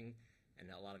certain thing. And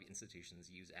a lot of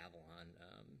institutions use Avalon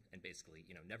and basically,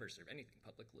 never serve anything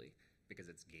publicly because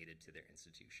it's gated to their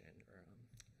institution or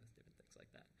different things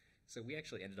like that. So we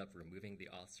actually ended up removing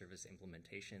the auth service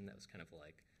implementation. That was kind of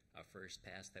like a first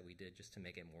pass that we did just to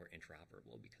make it more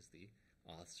interoperable because the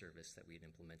auth service that we had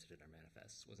implemented in our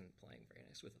manifests wasn't playing very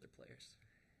nice with other players.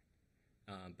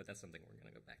 But that's something we're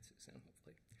going to go back to soon,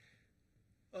 hopefully.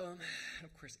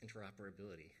 Of course,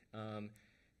 interoperability.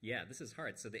 This is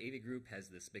hard. So the AV group has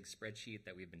this big spreadsheet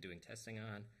that we've been doing testing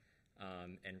on.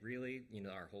 And really,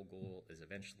 our whole goal is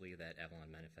eventually that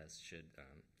Avalon manifest should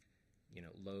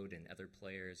load in other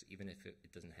players, even if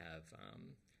it doesn't have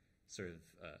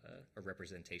a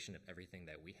representation of everything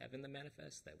that we have in the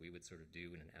manifest that we would sort of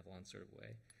do in an Avalon sort of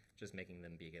way. Just making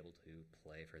them be able to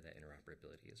play for that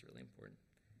interoperability is really important.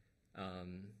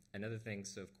 Another thing,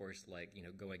 so of course,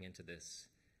 going into this,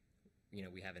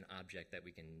 we have an object that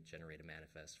we can generate a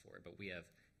manifest for, but we have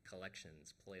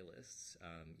collections, playlists,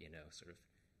 sort of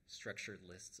structured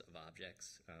lists of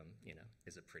objects,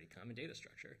 is a pretty common data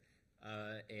structure.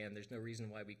 And there's no reason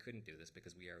why we couldn't do this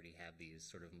because we already have these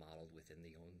sort of modeled within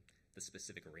the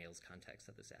specific Rails context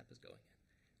that this app is going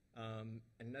in.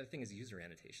 And another thing is user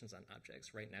annotations on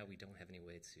objects. Right now we don't have any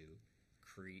way to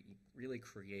really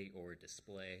create or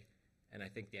display. And I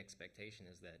think the expectation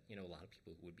is that, a lot of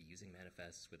people would be using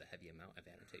manifests with a heavy amount of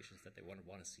annotations that they want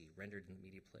to see rendered in the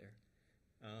media player.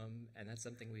 And that's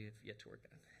something we have yet to work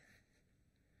on.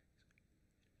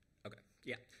 Okay,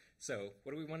 yeah. So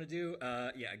what do we want to do?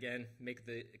 Again, make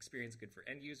the experience good for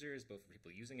end users, both for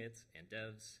people using it and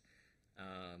devs,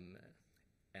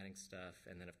 adding stuff,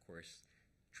 and then, of course,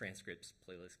 transcripts,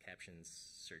 playlists, captions,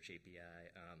 search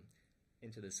API,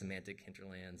 into the semantic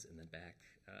hinterlands, and then back,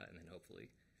 and then hopefully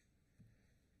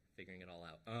figuring it all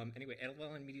out. Anyway,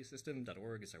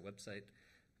 avalonmediasystem.org is our website,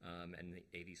 and the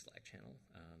AV Slack channel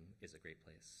is a great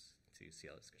place to see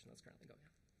all the discussion that's currently going on.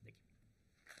 Thank you.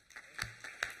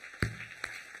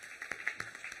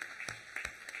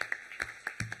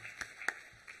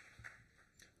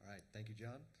 Thank you,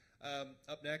 John.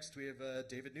 Up next, we have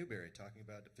David Newbury talking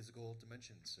about the physical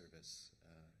dimension service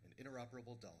and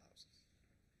interoperable dollhouses.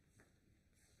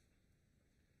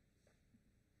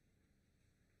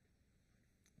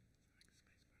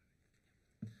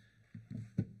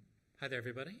 Hi there,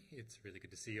 everybody. It's really good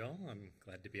to see you all. I'm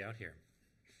glad to be out here.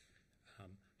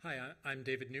 Hi, I'm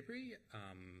David Newbury.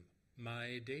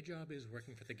 My day job is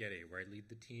working for the Getty, where I lead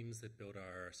the teams that build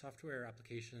our software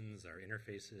applications, our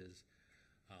interfaces,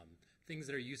 things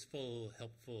that are useful,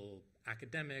 helpful,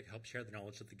 academic, help share the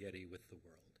knowledge of the Getty with the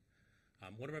world.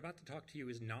 What I'm about to talk to you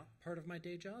is not part of my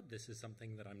day job. This is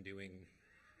something that I'm doing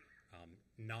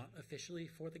not officially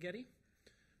for the Getty.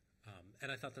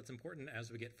 And I thought that's important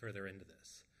as we get further into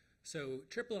this. So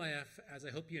IIIF, as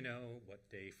I hope you know, what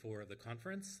day 4 of the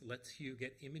conference, lets you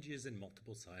get images in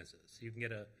multiple sizes. You can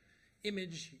get an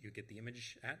image, you get the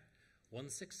image at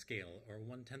 1/6 scale or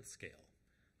 1/10 scale.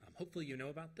 Hopefully you know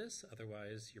about this,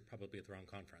 otherwise you're probably at the wrong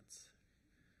conference.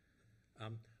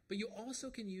 But you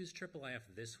also can use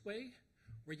IIIF this way,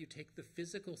 where you take the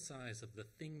physical size of the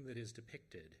thing that is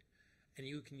depicted, and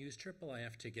you can use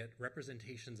IIIF to get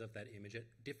representations of that image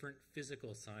at different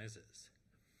physical sizes.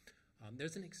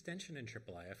 There's an extension in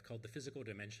IIIF called the Physical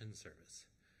Dimension Service,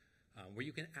 where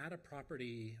you can add a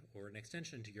property or an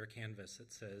extension to your canvas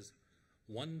that says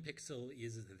 1 pixel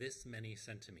is this many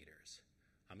centimeters.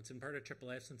 It's been part of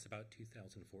IIIF since about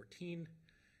 2014,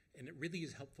 and it really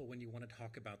is helpful when you want to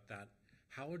talk about that.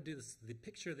 How does the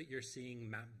picture that you're seeing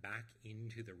map back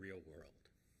into the real world?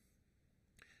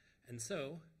 And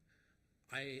so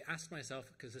I asked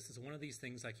myself, because this is one of these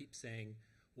things I keep saying,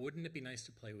 wouldn't it be nice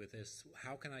to play with this?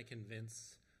 How can I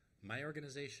convince my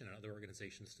organization and other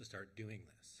organizations to start doing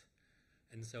this?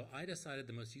 And so I decided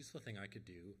the most useful thing I could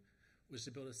do was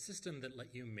to build a system that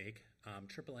let you make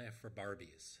IIIF for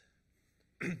Barbies.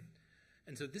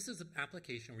 And so this is an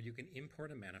application where you can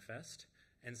import a manifest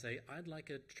and say, I'd like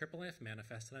a IIIF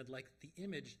manifest, and I'd like the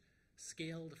image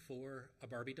scaled for a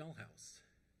Barbie dollhouse,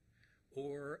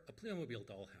 or a Playmobil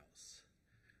dollhouse,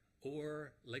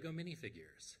 or Lego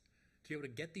minifigures, to be able to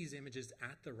get these images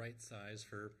at the right size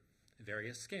for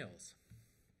various scales.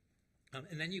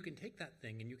 And then you can take that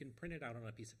thing and you can print it out on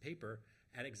a piece of paper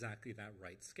at exactly that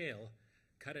right scale,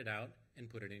 cut it out, and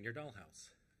put it in your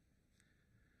dollhouse.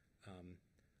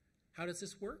 How does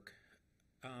this work?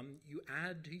 You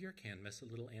add to your canvas a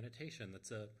little annotation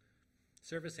that's a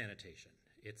service annotation.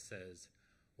 It says,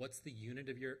 what's the unit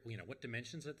of your, what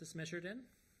dimensions is this measured in?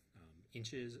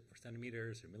 Inches or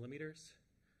centimeters or millimeters.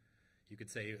 You could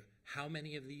say, how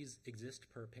many of these exist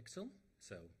per pixel?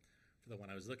 So for the one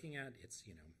I was looking at, it's,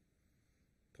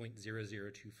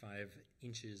 0.0025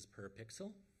 inches per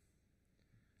pixel.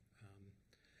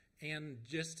 And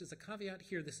just as a caveat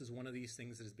here, this is one of these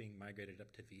things that is being migrated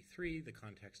up to v3. The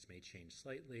context may change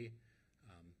slightly.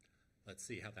 Let's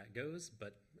see how that goes,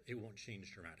 but it won't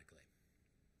change dramatically.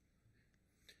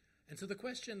 And so the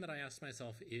question that I asked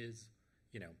myself is,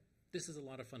 this is a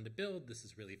lot of fun to build. This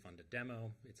is really fun to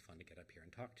demo. It's fun to get up here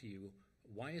and talk to you.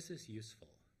 Why is this useful?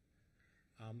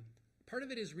 Part of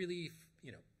it is really,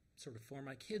 sort of for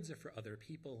my kids or for other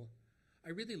people. I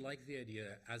really like the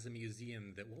idea as a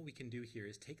museum that what we can do here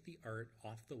is take the art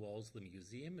off the walls of the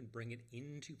museum and bring it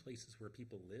into places where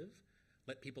people live.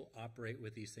 Let people operate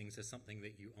with these things as something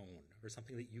that you own, or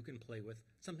something that you can play with,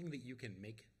 something that you can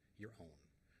make your own.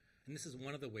 And this is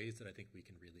one of the ways that I think we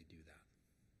can really do that.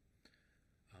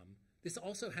 This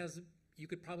also has, you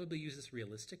could probably use this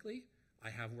realistically. I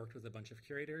have worked with a bunch of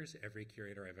curators. Every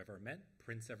curator I've ever met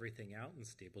prints everything out and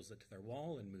staples it to their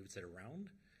wall and moves it around.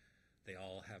 They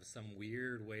all have some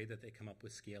weird way that they come up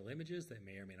with scale images that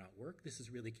may or may not work. This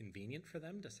is really convenient for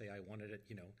them to say, I wanted it,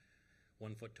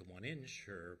 1 foot to 1 inch,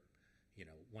 or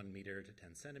 1 meter to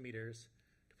 10 centimeters,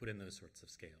 to put in those sorts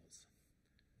of scales.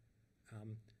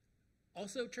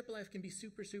 Also, IIIF can be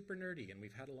super, super nerdy, and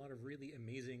we've had a lot of really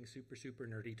amazing, super, super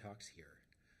nerdy talks here.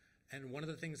 And one of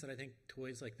the things that I think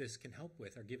toys like this can help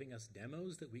with are giving us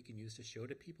demos that we can use to show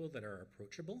to people that are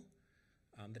approachable,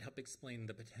 that help explain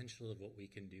the potential of what we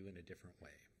can do in a different way.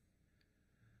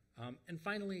 And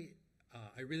finally,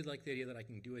 I really like the idea that I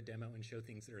can do a demo and show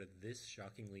things that are this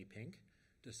shockingly pink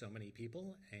to so many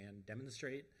people and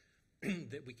demonstrate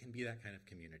that we can be that kind of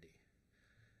community.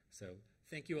 So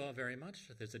thank you all very much.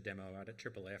 There's a demo out at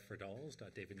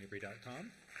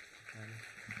IIIFfordolls.davidnewbury.com.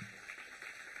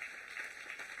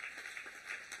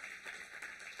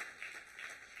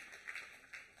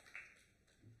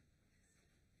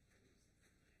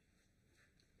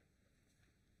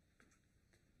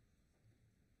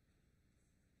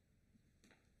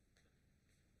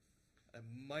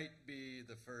 Might be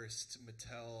the first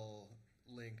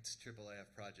Mattel-linked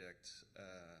IIIF project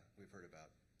we've heard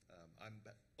about. I'm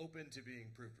open to being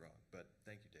proved wrong, but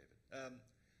thank you, David.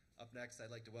 Up next,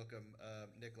 I'd like to welcome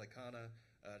Nick Laiacona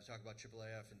to talk about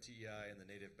IIIF and TEI and the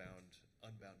native bound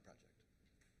Unbound project.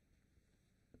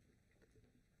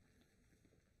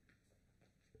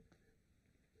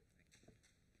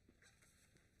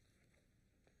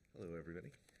 Hello,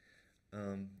 everybody.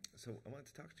 So I wanted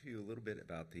to talk to you a little bit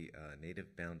about the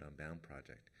Native Bound Unbound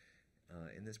project.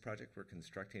 In this project, we're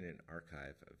constructing an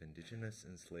archive of indigenous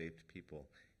enslaved people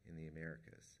in the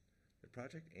Americas. The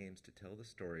project aims to tell the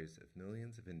stories of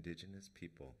millions of indigenous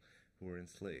people who were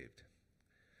enslaved.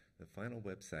 The final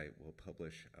website will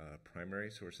publish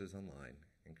primary sources online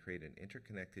and create an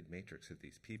interconnected matrix of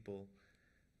these people,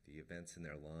 the events in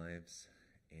their lives,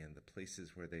 and the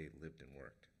places where they lived and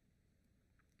worked.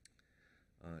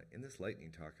 In this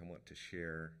lightning talk, I want to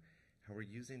share how we're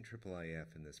using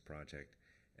IIIF in this project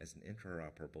as an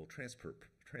interoperable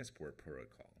transport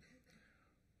protocol.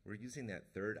 We're using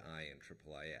that third I in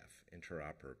IIIF,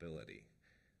 interoperability,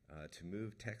 to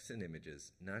move text and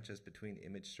images not just between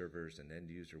image servers and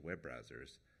end-user web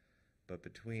browsers, but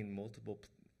between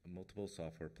multiple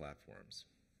software platforms.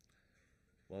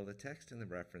 While the text and the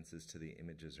references to the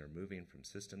images are moving from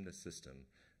system to system,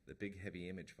 the big heavy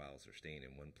image files are staying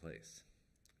in one place.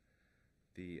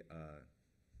 The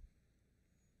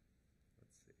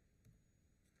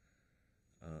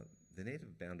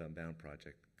Native Bound Unbound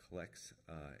project collects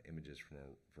images from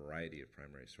a variety of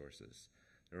primary sources.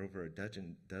 There are over a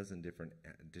dozen different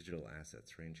digital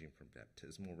assets ranging from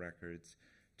baptismal records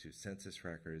to census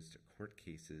records to court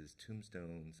cases,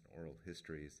 tombstones, and oral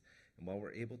histories. And while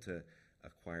we're able to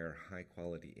acquire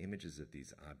high-quality images of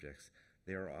these objects,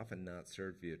 they are often not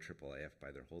served via IIIF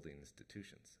by their holding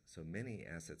institutions. So many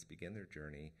assets begin their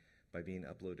journey by being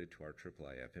uploaded to our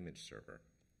IIIF image server.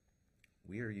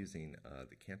 We are using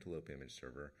the Cantaloupe image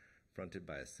server fronted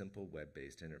by a simple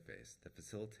web-based interface that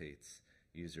facilitates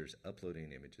users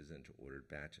uploading images into ordered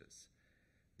batches.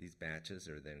 These batches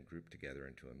are then grouped together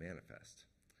into a manifest.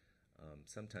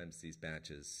 Sometimes these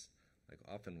batches, like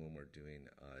often when we're doing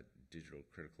digital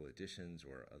critical editions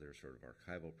or other sort of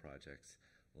archival projects,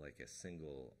 like a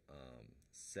single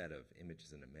set of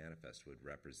images in a manifest would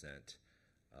represent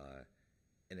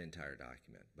an entire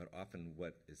document. But often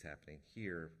what is happening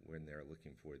here when they're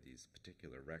looking for these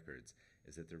particular records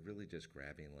is that they're really just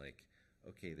grabbing like,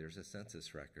 okay, there's a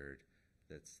census record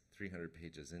that's 300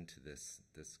 pages into this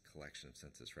collection of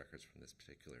census records from this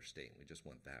particular state, and we just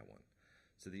want that one.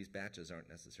 So these batches aren't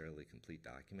necessarily complete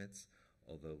documents,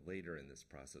 although later in this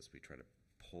process we try to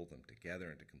pull them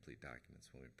together into complete documents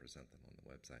when we present them on the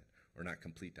website. Or not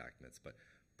complete documents, but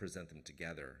present them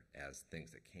together as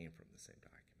things that came from the same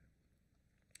document.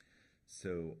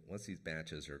 So once these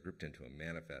batches are grouped into a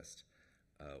manifest,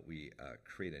 we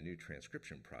create a new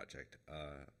transcription project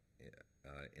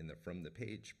in the From the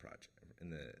Page project, in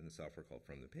the software called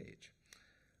From the Page.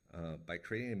 By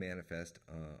creating a manifest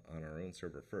on our own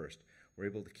server first, we're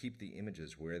able to keep the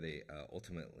images where they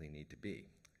ultimately need to be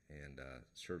and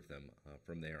serve them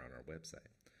from there on our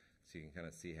website. So you can kind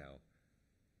of see how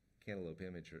Cantaloupe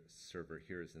image server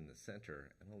here is in the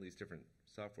center, and all these different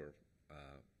software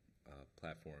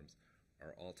platforms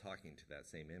are all talking to that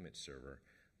same image server,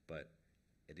 but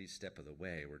at each step of the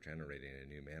way, we're generating a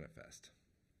new manifest.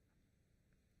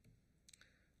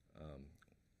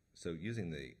 So using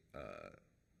the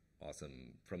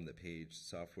awesome From the Page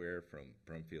software from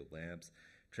Brumfield Labs,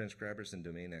 transcribers and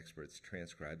domain experts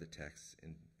transcribe the texts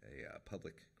in a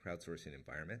public crowdsourcing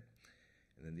environment.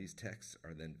 And then these texts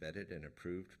are then vetted and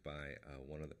approved by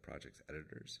one of the project's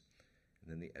editors.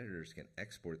 And then the editors can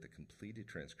export the completed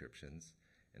transcriptions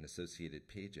and associated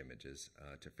page images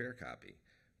to fair copy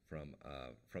from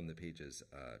the Page's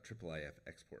IIIF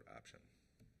export option.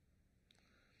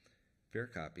 Fair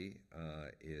copy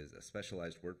is a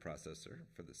specialized word processor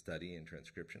for the study and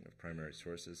transcription of primary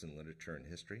sources in literature and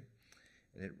history.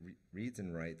 And it reads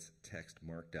and writes text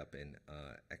marked up in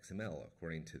XML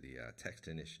according to the Text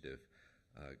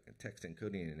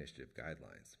Encoding Initiative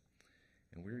guidelines.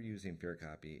 And we're using fair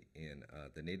copy in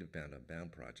the Native Bound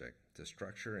Unbound project to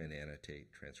structure and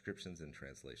annotate transcriptions and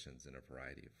translations in a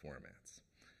variety of formats.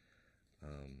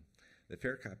 The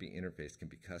fair copy interface can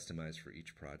be customized for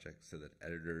each project so that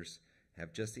editors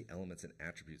have just the elements and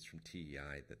attributes from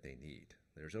TEI that they need.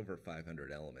 There's over 500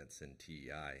 elements in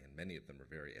TEI, and many of them are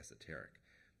very esoteric,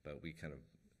 but we kind of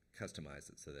customize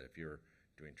it so that if you're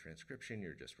doing transcription,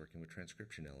 you're just working with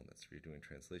transcription elements. If you're doing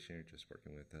translation, you're just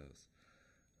working with those.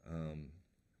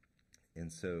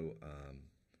 And so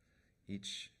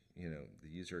the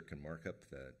user can mark up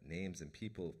the names and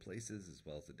people of places as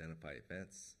well as identify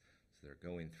events. So they're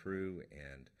going through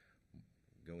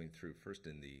first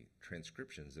in the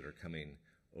transcriptions that are coming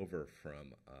over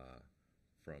from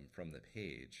the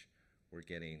page. We're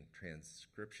getting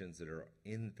transcriptions that are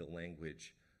in the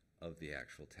language of the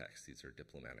actual text. These are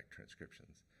diplomatic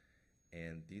transcriptions.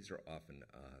 And these are often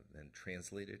then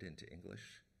translated into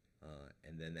English.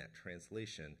 And then that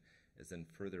translation is then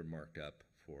further marked up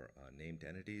for named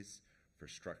entities, for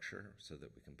structure so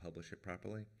that we can publish it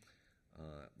properly,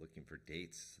 looking for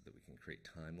dates so that we can create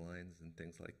timelines and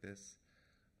things like this.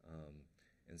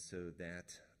 And so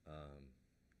that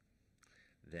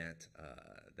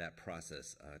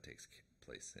process takes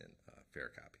place in fair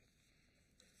copy.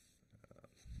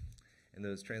 And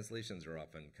those translations are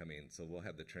often coming, so we'll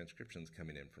have the transcriptions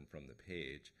coming in from the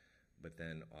page, but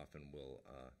then often we'll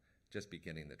just be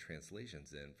getting the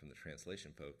translations in from the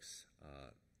translation folks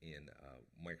in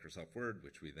Microsoft Word,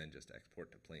 which we then just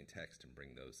export to plain text and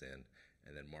bring those in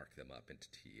and then mark them up into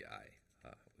TEI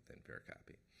within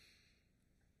FairCopy.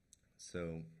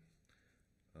 So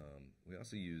we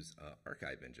also use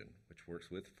Archive Engine, which works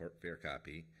with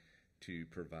FairCopy to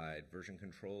provide version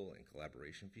control and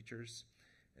collaboration features.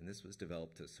 And this was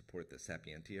developed to support the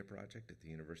Sapientia project at the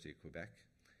University of Quebec.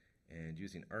 And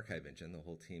using Archive Engine, the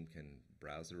whole team can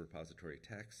browse the repository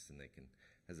text, and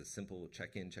has a simple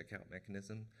check-in, check-out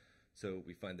mechanism. So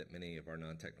we find that many of our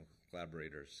non-technical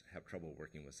collaborators have trouble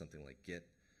working with something like Git.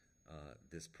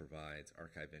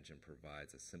 Archive Engine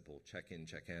provides a simple check-in,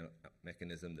 check-out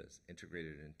mechanism that's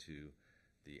integrated into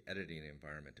the editing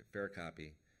environment of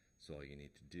FairCopy. So all you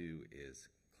need to do is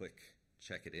click,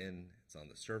 check it in, it's on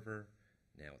the server.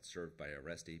 Now it's served by a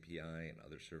REST API, and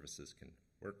other services can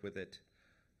work with it,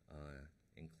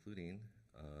 including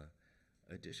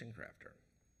Edition Crafter,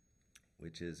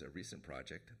 which is a recent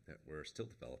project that we're still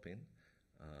developing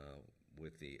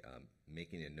with the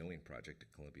Making and Knowing project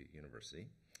at Columbia University.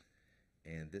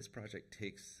 And this project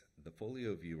takes the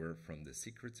folio viewer from the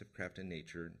Secrets of Craft and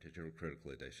Nature Digital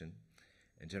Critical Edition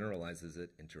and generalizes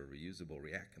it into a reusable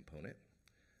React component.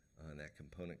 And that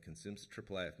component consumes the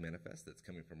IIIF manifest that's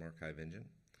coming from Archive Engine.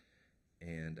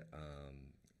 And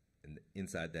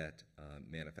inside that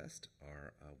manifest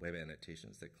are web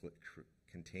annotations that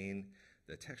contain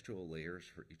the textual layers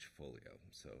for each folio.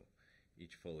 So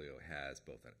each folio has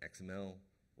both an XML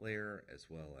layer as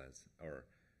well as, or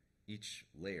each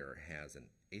layer has an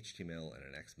HTML and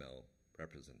an XML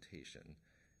representation,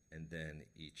 and then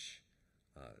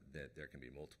there can be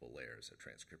multiple layers, a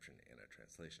transcription and a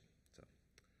translation. So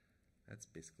that's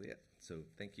basically it. So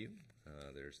thank you.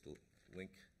 There's the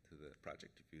link to the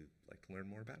project if you'd like to learn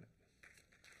more about it.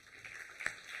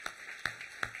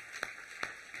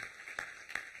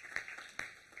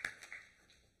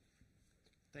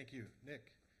 Thank you,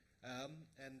 Nick.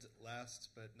 And last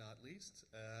but not least,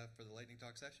 for the lightning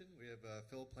talk session, we have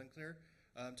Phil Plencner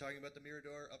talking about the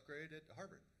Mirador upgrade at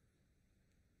Harvard.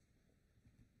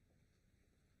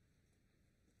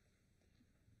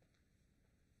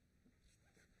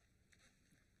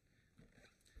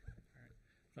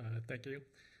 All right. Thank you.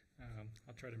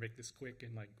 I'll try to make this quick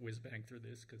and whiz bang through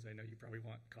this because I know you probably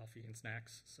want coffee and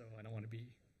snacks, so I don't want to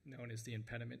be known as the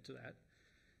impediment to that.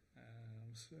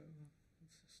 So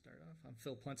let's start off. I'm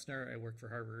Phil Plencner. I work for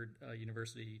Harvard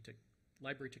University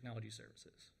Library Technology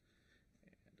Services.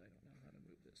 And I don't know how to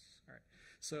move this. All right.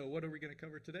 So what are we going to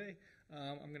cover today?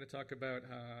 I'm going to talk about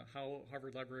how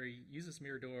Harvard Library uses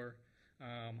Mirador,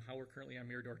 how we're currently on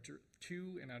Mirador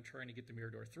 2, and I'm trying to get to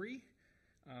Mirador 3.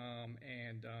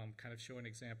 And kind of show an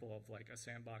example of a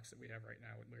sandbox that we have right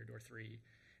now with Mirador 3,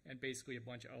 and basically a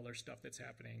bunch of other stuff that's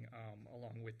happening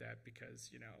along with that, because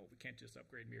we can't just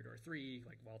upgrade Mirador 3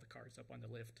 while the car's up on the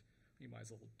lift. We might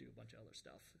as well do a bunch of other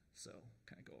stuff. So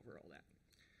kind of go over all that.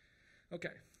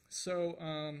 Okay, so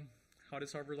how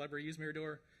does Harvard Library use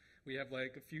Mirador? We have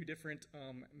a few different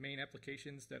main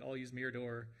applications that all use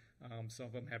Mirador. Some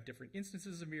of them have different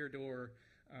instances of Mirador.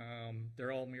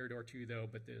 They're all Mirador 2 though,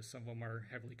 but some of them are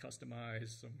heavily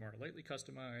customized, some are lightly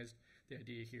customized. The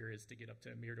idea here is to get up to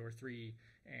Mirador 3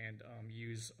 and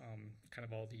use kind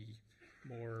of all the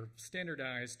more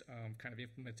standardized kind of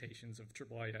implementations of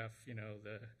IIIF,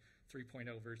 the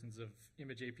 3.0 versions of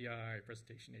Image API,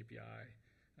 Presentation API,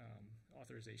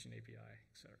 Authorization API,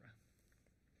 etc.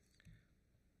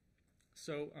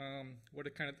 So what are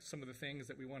kind of some of the things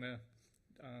that we want to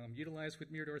utilize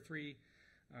with Mirador 3?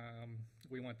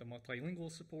 We want the multilingual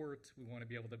support. We want to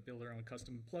be able to build our own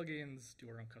custom plugins, do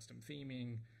our own custom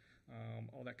theming.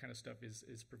 All that kind of stuff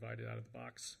is provided out of the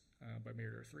box by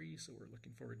Mirador 3, so we're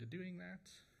looking forward to doing that.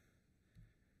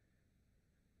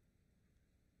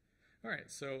 All right,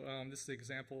 so this is an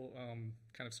example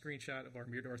kind of screenshot of our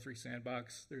Mirador 3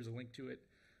 sandbox. There's a link to it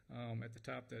at the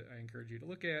top that I encourage you to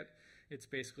look at. It's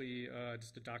basically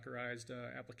just a Dockerized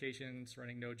application. It's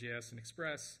running Node.js and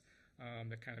Express.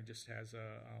 That kind of just has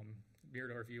a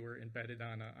Mirador viewer embedded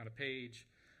on a page,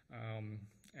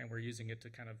 and we're using it to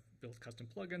kind of build custom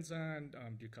plugins on,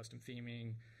 do custom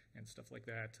theming, and stuff like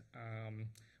that.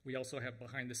 We also have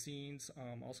behind the scenes,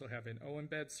 also have an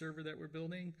OEmbed server that we're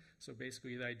building. So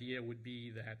basically the idea would be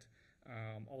that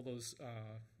all those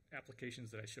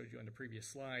applications that I showed you on the previous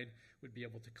slide would be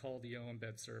able to call the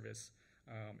OEmbed service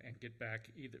and get back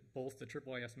both the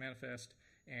IIIF manifest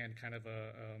and kind of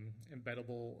a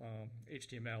embeddable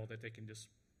HTML that they can just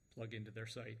plug into their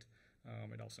site.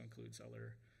 It also includes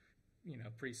other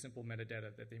pretty simple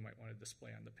metadata that they might want to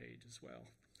display on the page as well.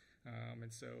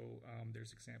 And so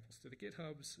there's examples to the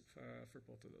GitHubs for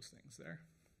both of those things there.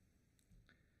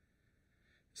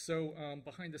 So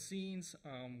behind the scenes,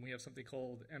 we have something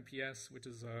called MPS, which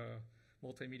is a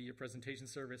multimedia presentation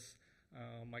service.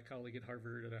 My colleague at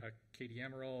Harvard, Katie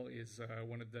Amaral, is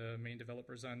one of the main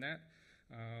developers on that.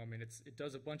 And it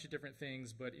does a bunch of different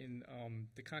things, but in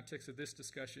the context of this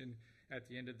discussion, at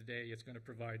the end of the day, it's going to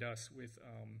provide us with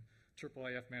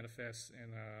IIIF manifests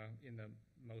and in the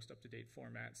most up-to-date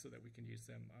format so that we can use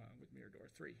them with Mirador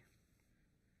 3.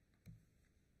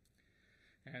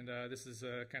 And this is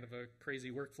kind of a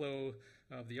crazy workflow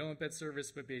of the OEmbed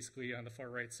service, but basically on the far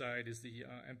right side is the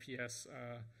MPS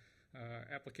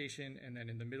application, and then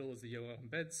in the middle is the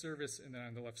OEmbed service, and then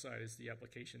on the left side is the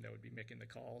application that would be making the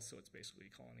call. So it's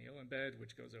basically calling the OEmbed,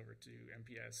 which goes over to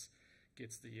MPS,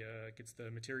 gets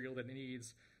the material that it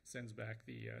needs, sends back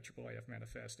the IIIF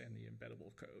manifest and the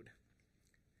embeddable code.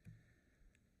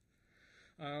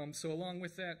 So along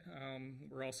with that,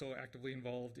 we're also actively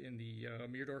involved in the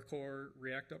Mirador core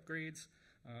React upgrades.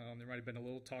 There might have been a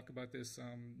little talk about this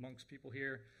amongst people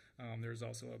here. There's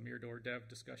also a Mirador dev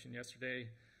discussion yesterday,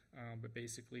 but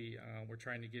basically we're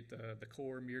trying to get the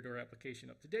core Mirador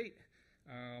application up to date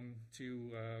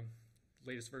to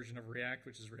latest version of React,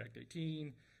 which is React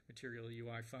 18, Material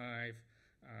UI 5,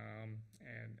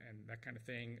 and that kind of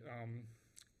thing.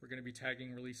 We're going to be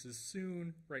tagging releases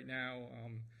soon. Right now,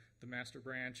 the master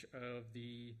branch of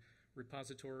the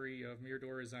repository of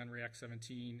Mirador is on React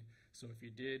 17. So if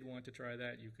you did want to try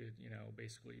that, you could,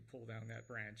 basically pull down that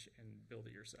branch and build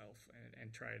it yourself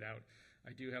and try it out.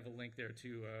 I do have a link there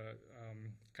to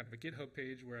kind of a GitHub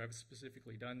page where I've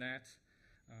specifically done that.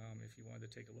 If you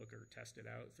wanted to take a look or test it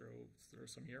out, throw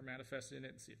some here manifest in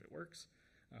it and see if it works.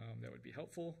 That would be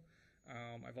helpful.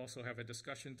 I've also have a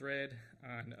discussion thread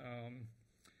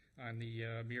on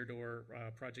the Mirador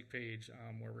project page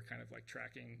where we're kind of like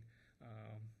tracking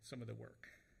some of the work.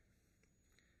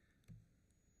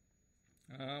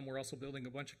 We're also building a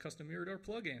bunch of custom Mirador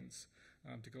plugins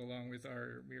to go along with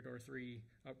our Mirador 3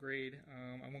 upgrade.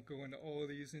 I won't go into all of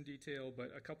these in detail,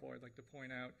 but a couple I'd like to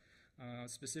point out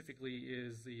specifically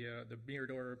is the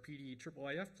Mirador PD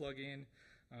IIIF plugin.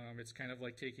 It's kind of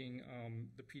like taking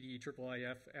the PD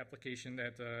IIIF application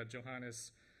that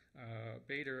Johannes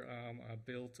Bader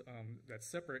built that's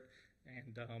separate,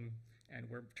 and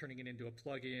we're turning it into a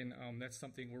plugin. That's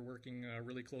something we're working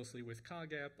really closely with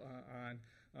CogApp on.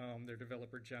 Their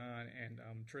developer John and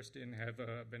Tristan have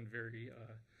been very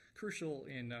crucial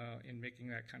in making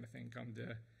that kind of thing come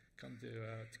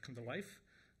to life.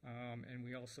 And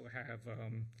we also have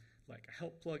like a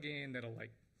help plugin that'll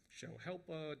like show help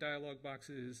dialog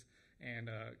boxes, and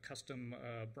a custom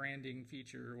branding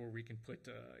feature where we can put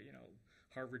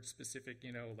Harvard specific,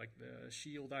 like the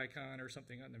shield icon or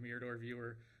something on the Mirador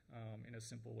viewer in a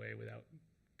simple way without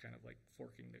kind of like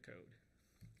forking the code.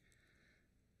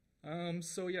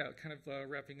 So yeah, kind of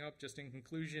wrapping up, just in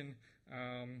conclusion,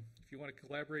 if you want to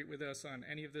collaborate with us on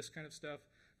any of this kind of stuff,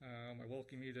 I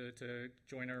welcome you to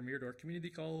join our Mirador community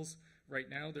calls. Right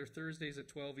now they're Thursdays at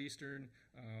 12 Eastern,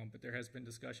 but there has been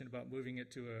discussion about moving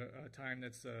it to a time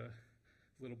that's a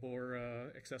little more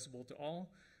accessible to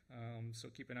all. So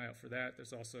keep an eye out for that.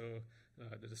 There's also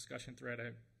the discussion thread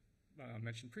I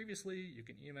mentioned previously. You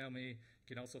can email me. You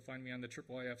can also find me on the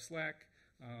IIIF Slack.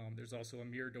 There's also a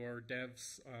Mirador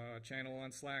devs channel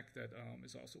on Slack that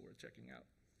is also worth checking out.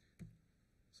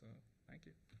 So thank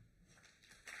you.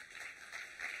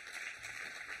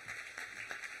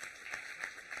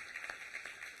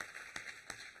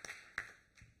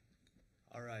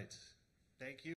 All right. Thank you.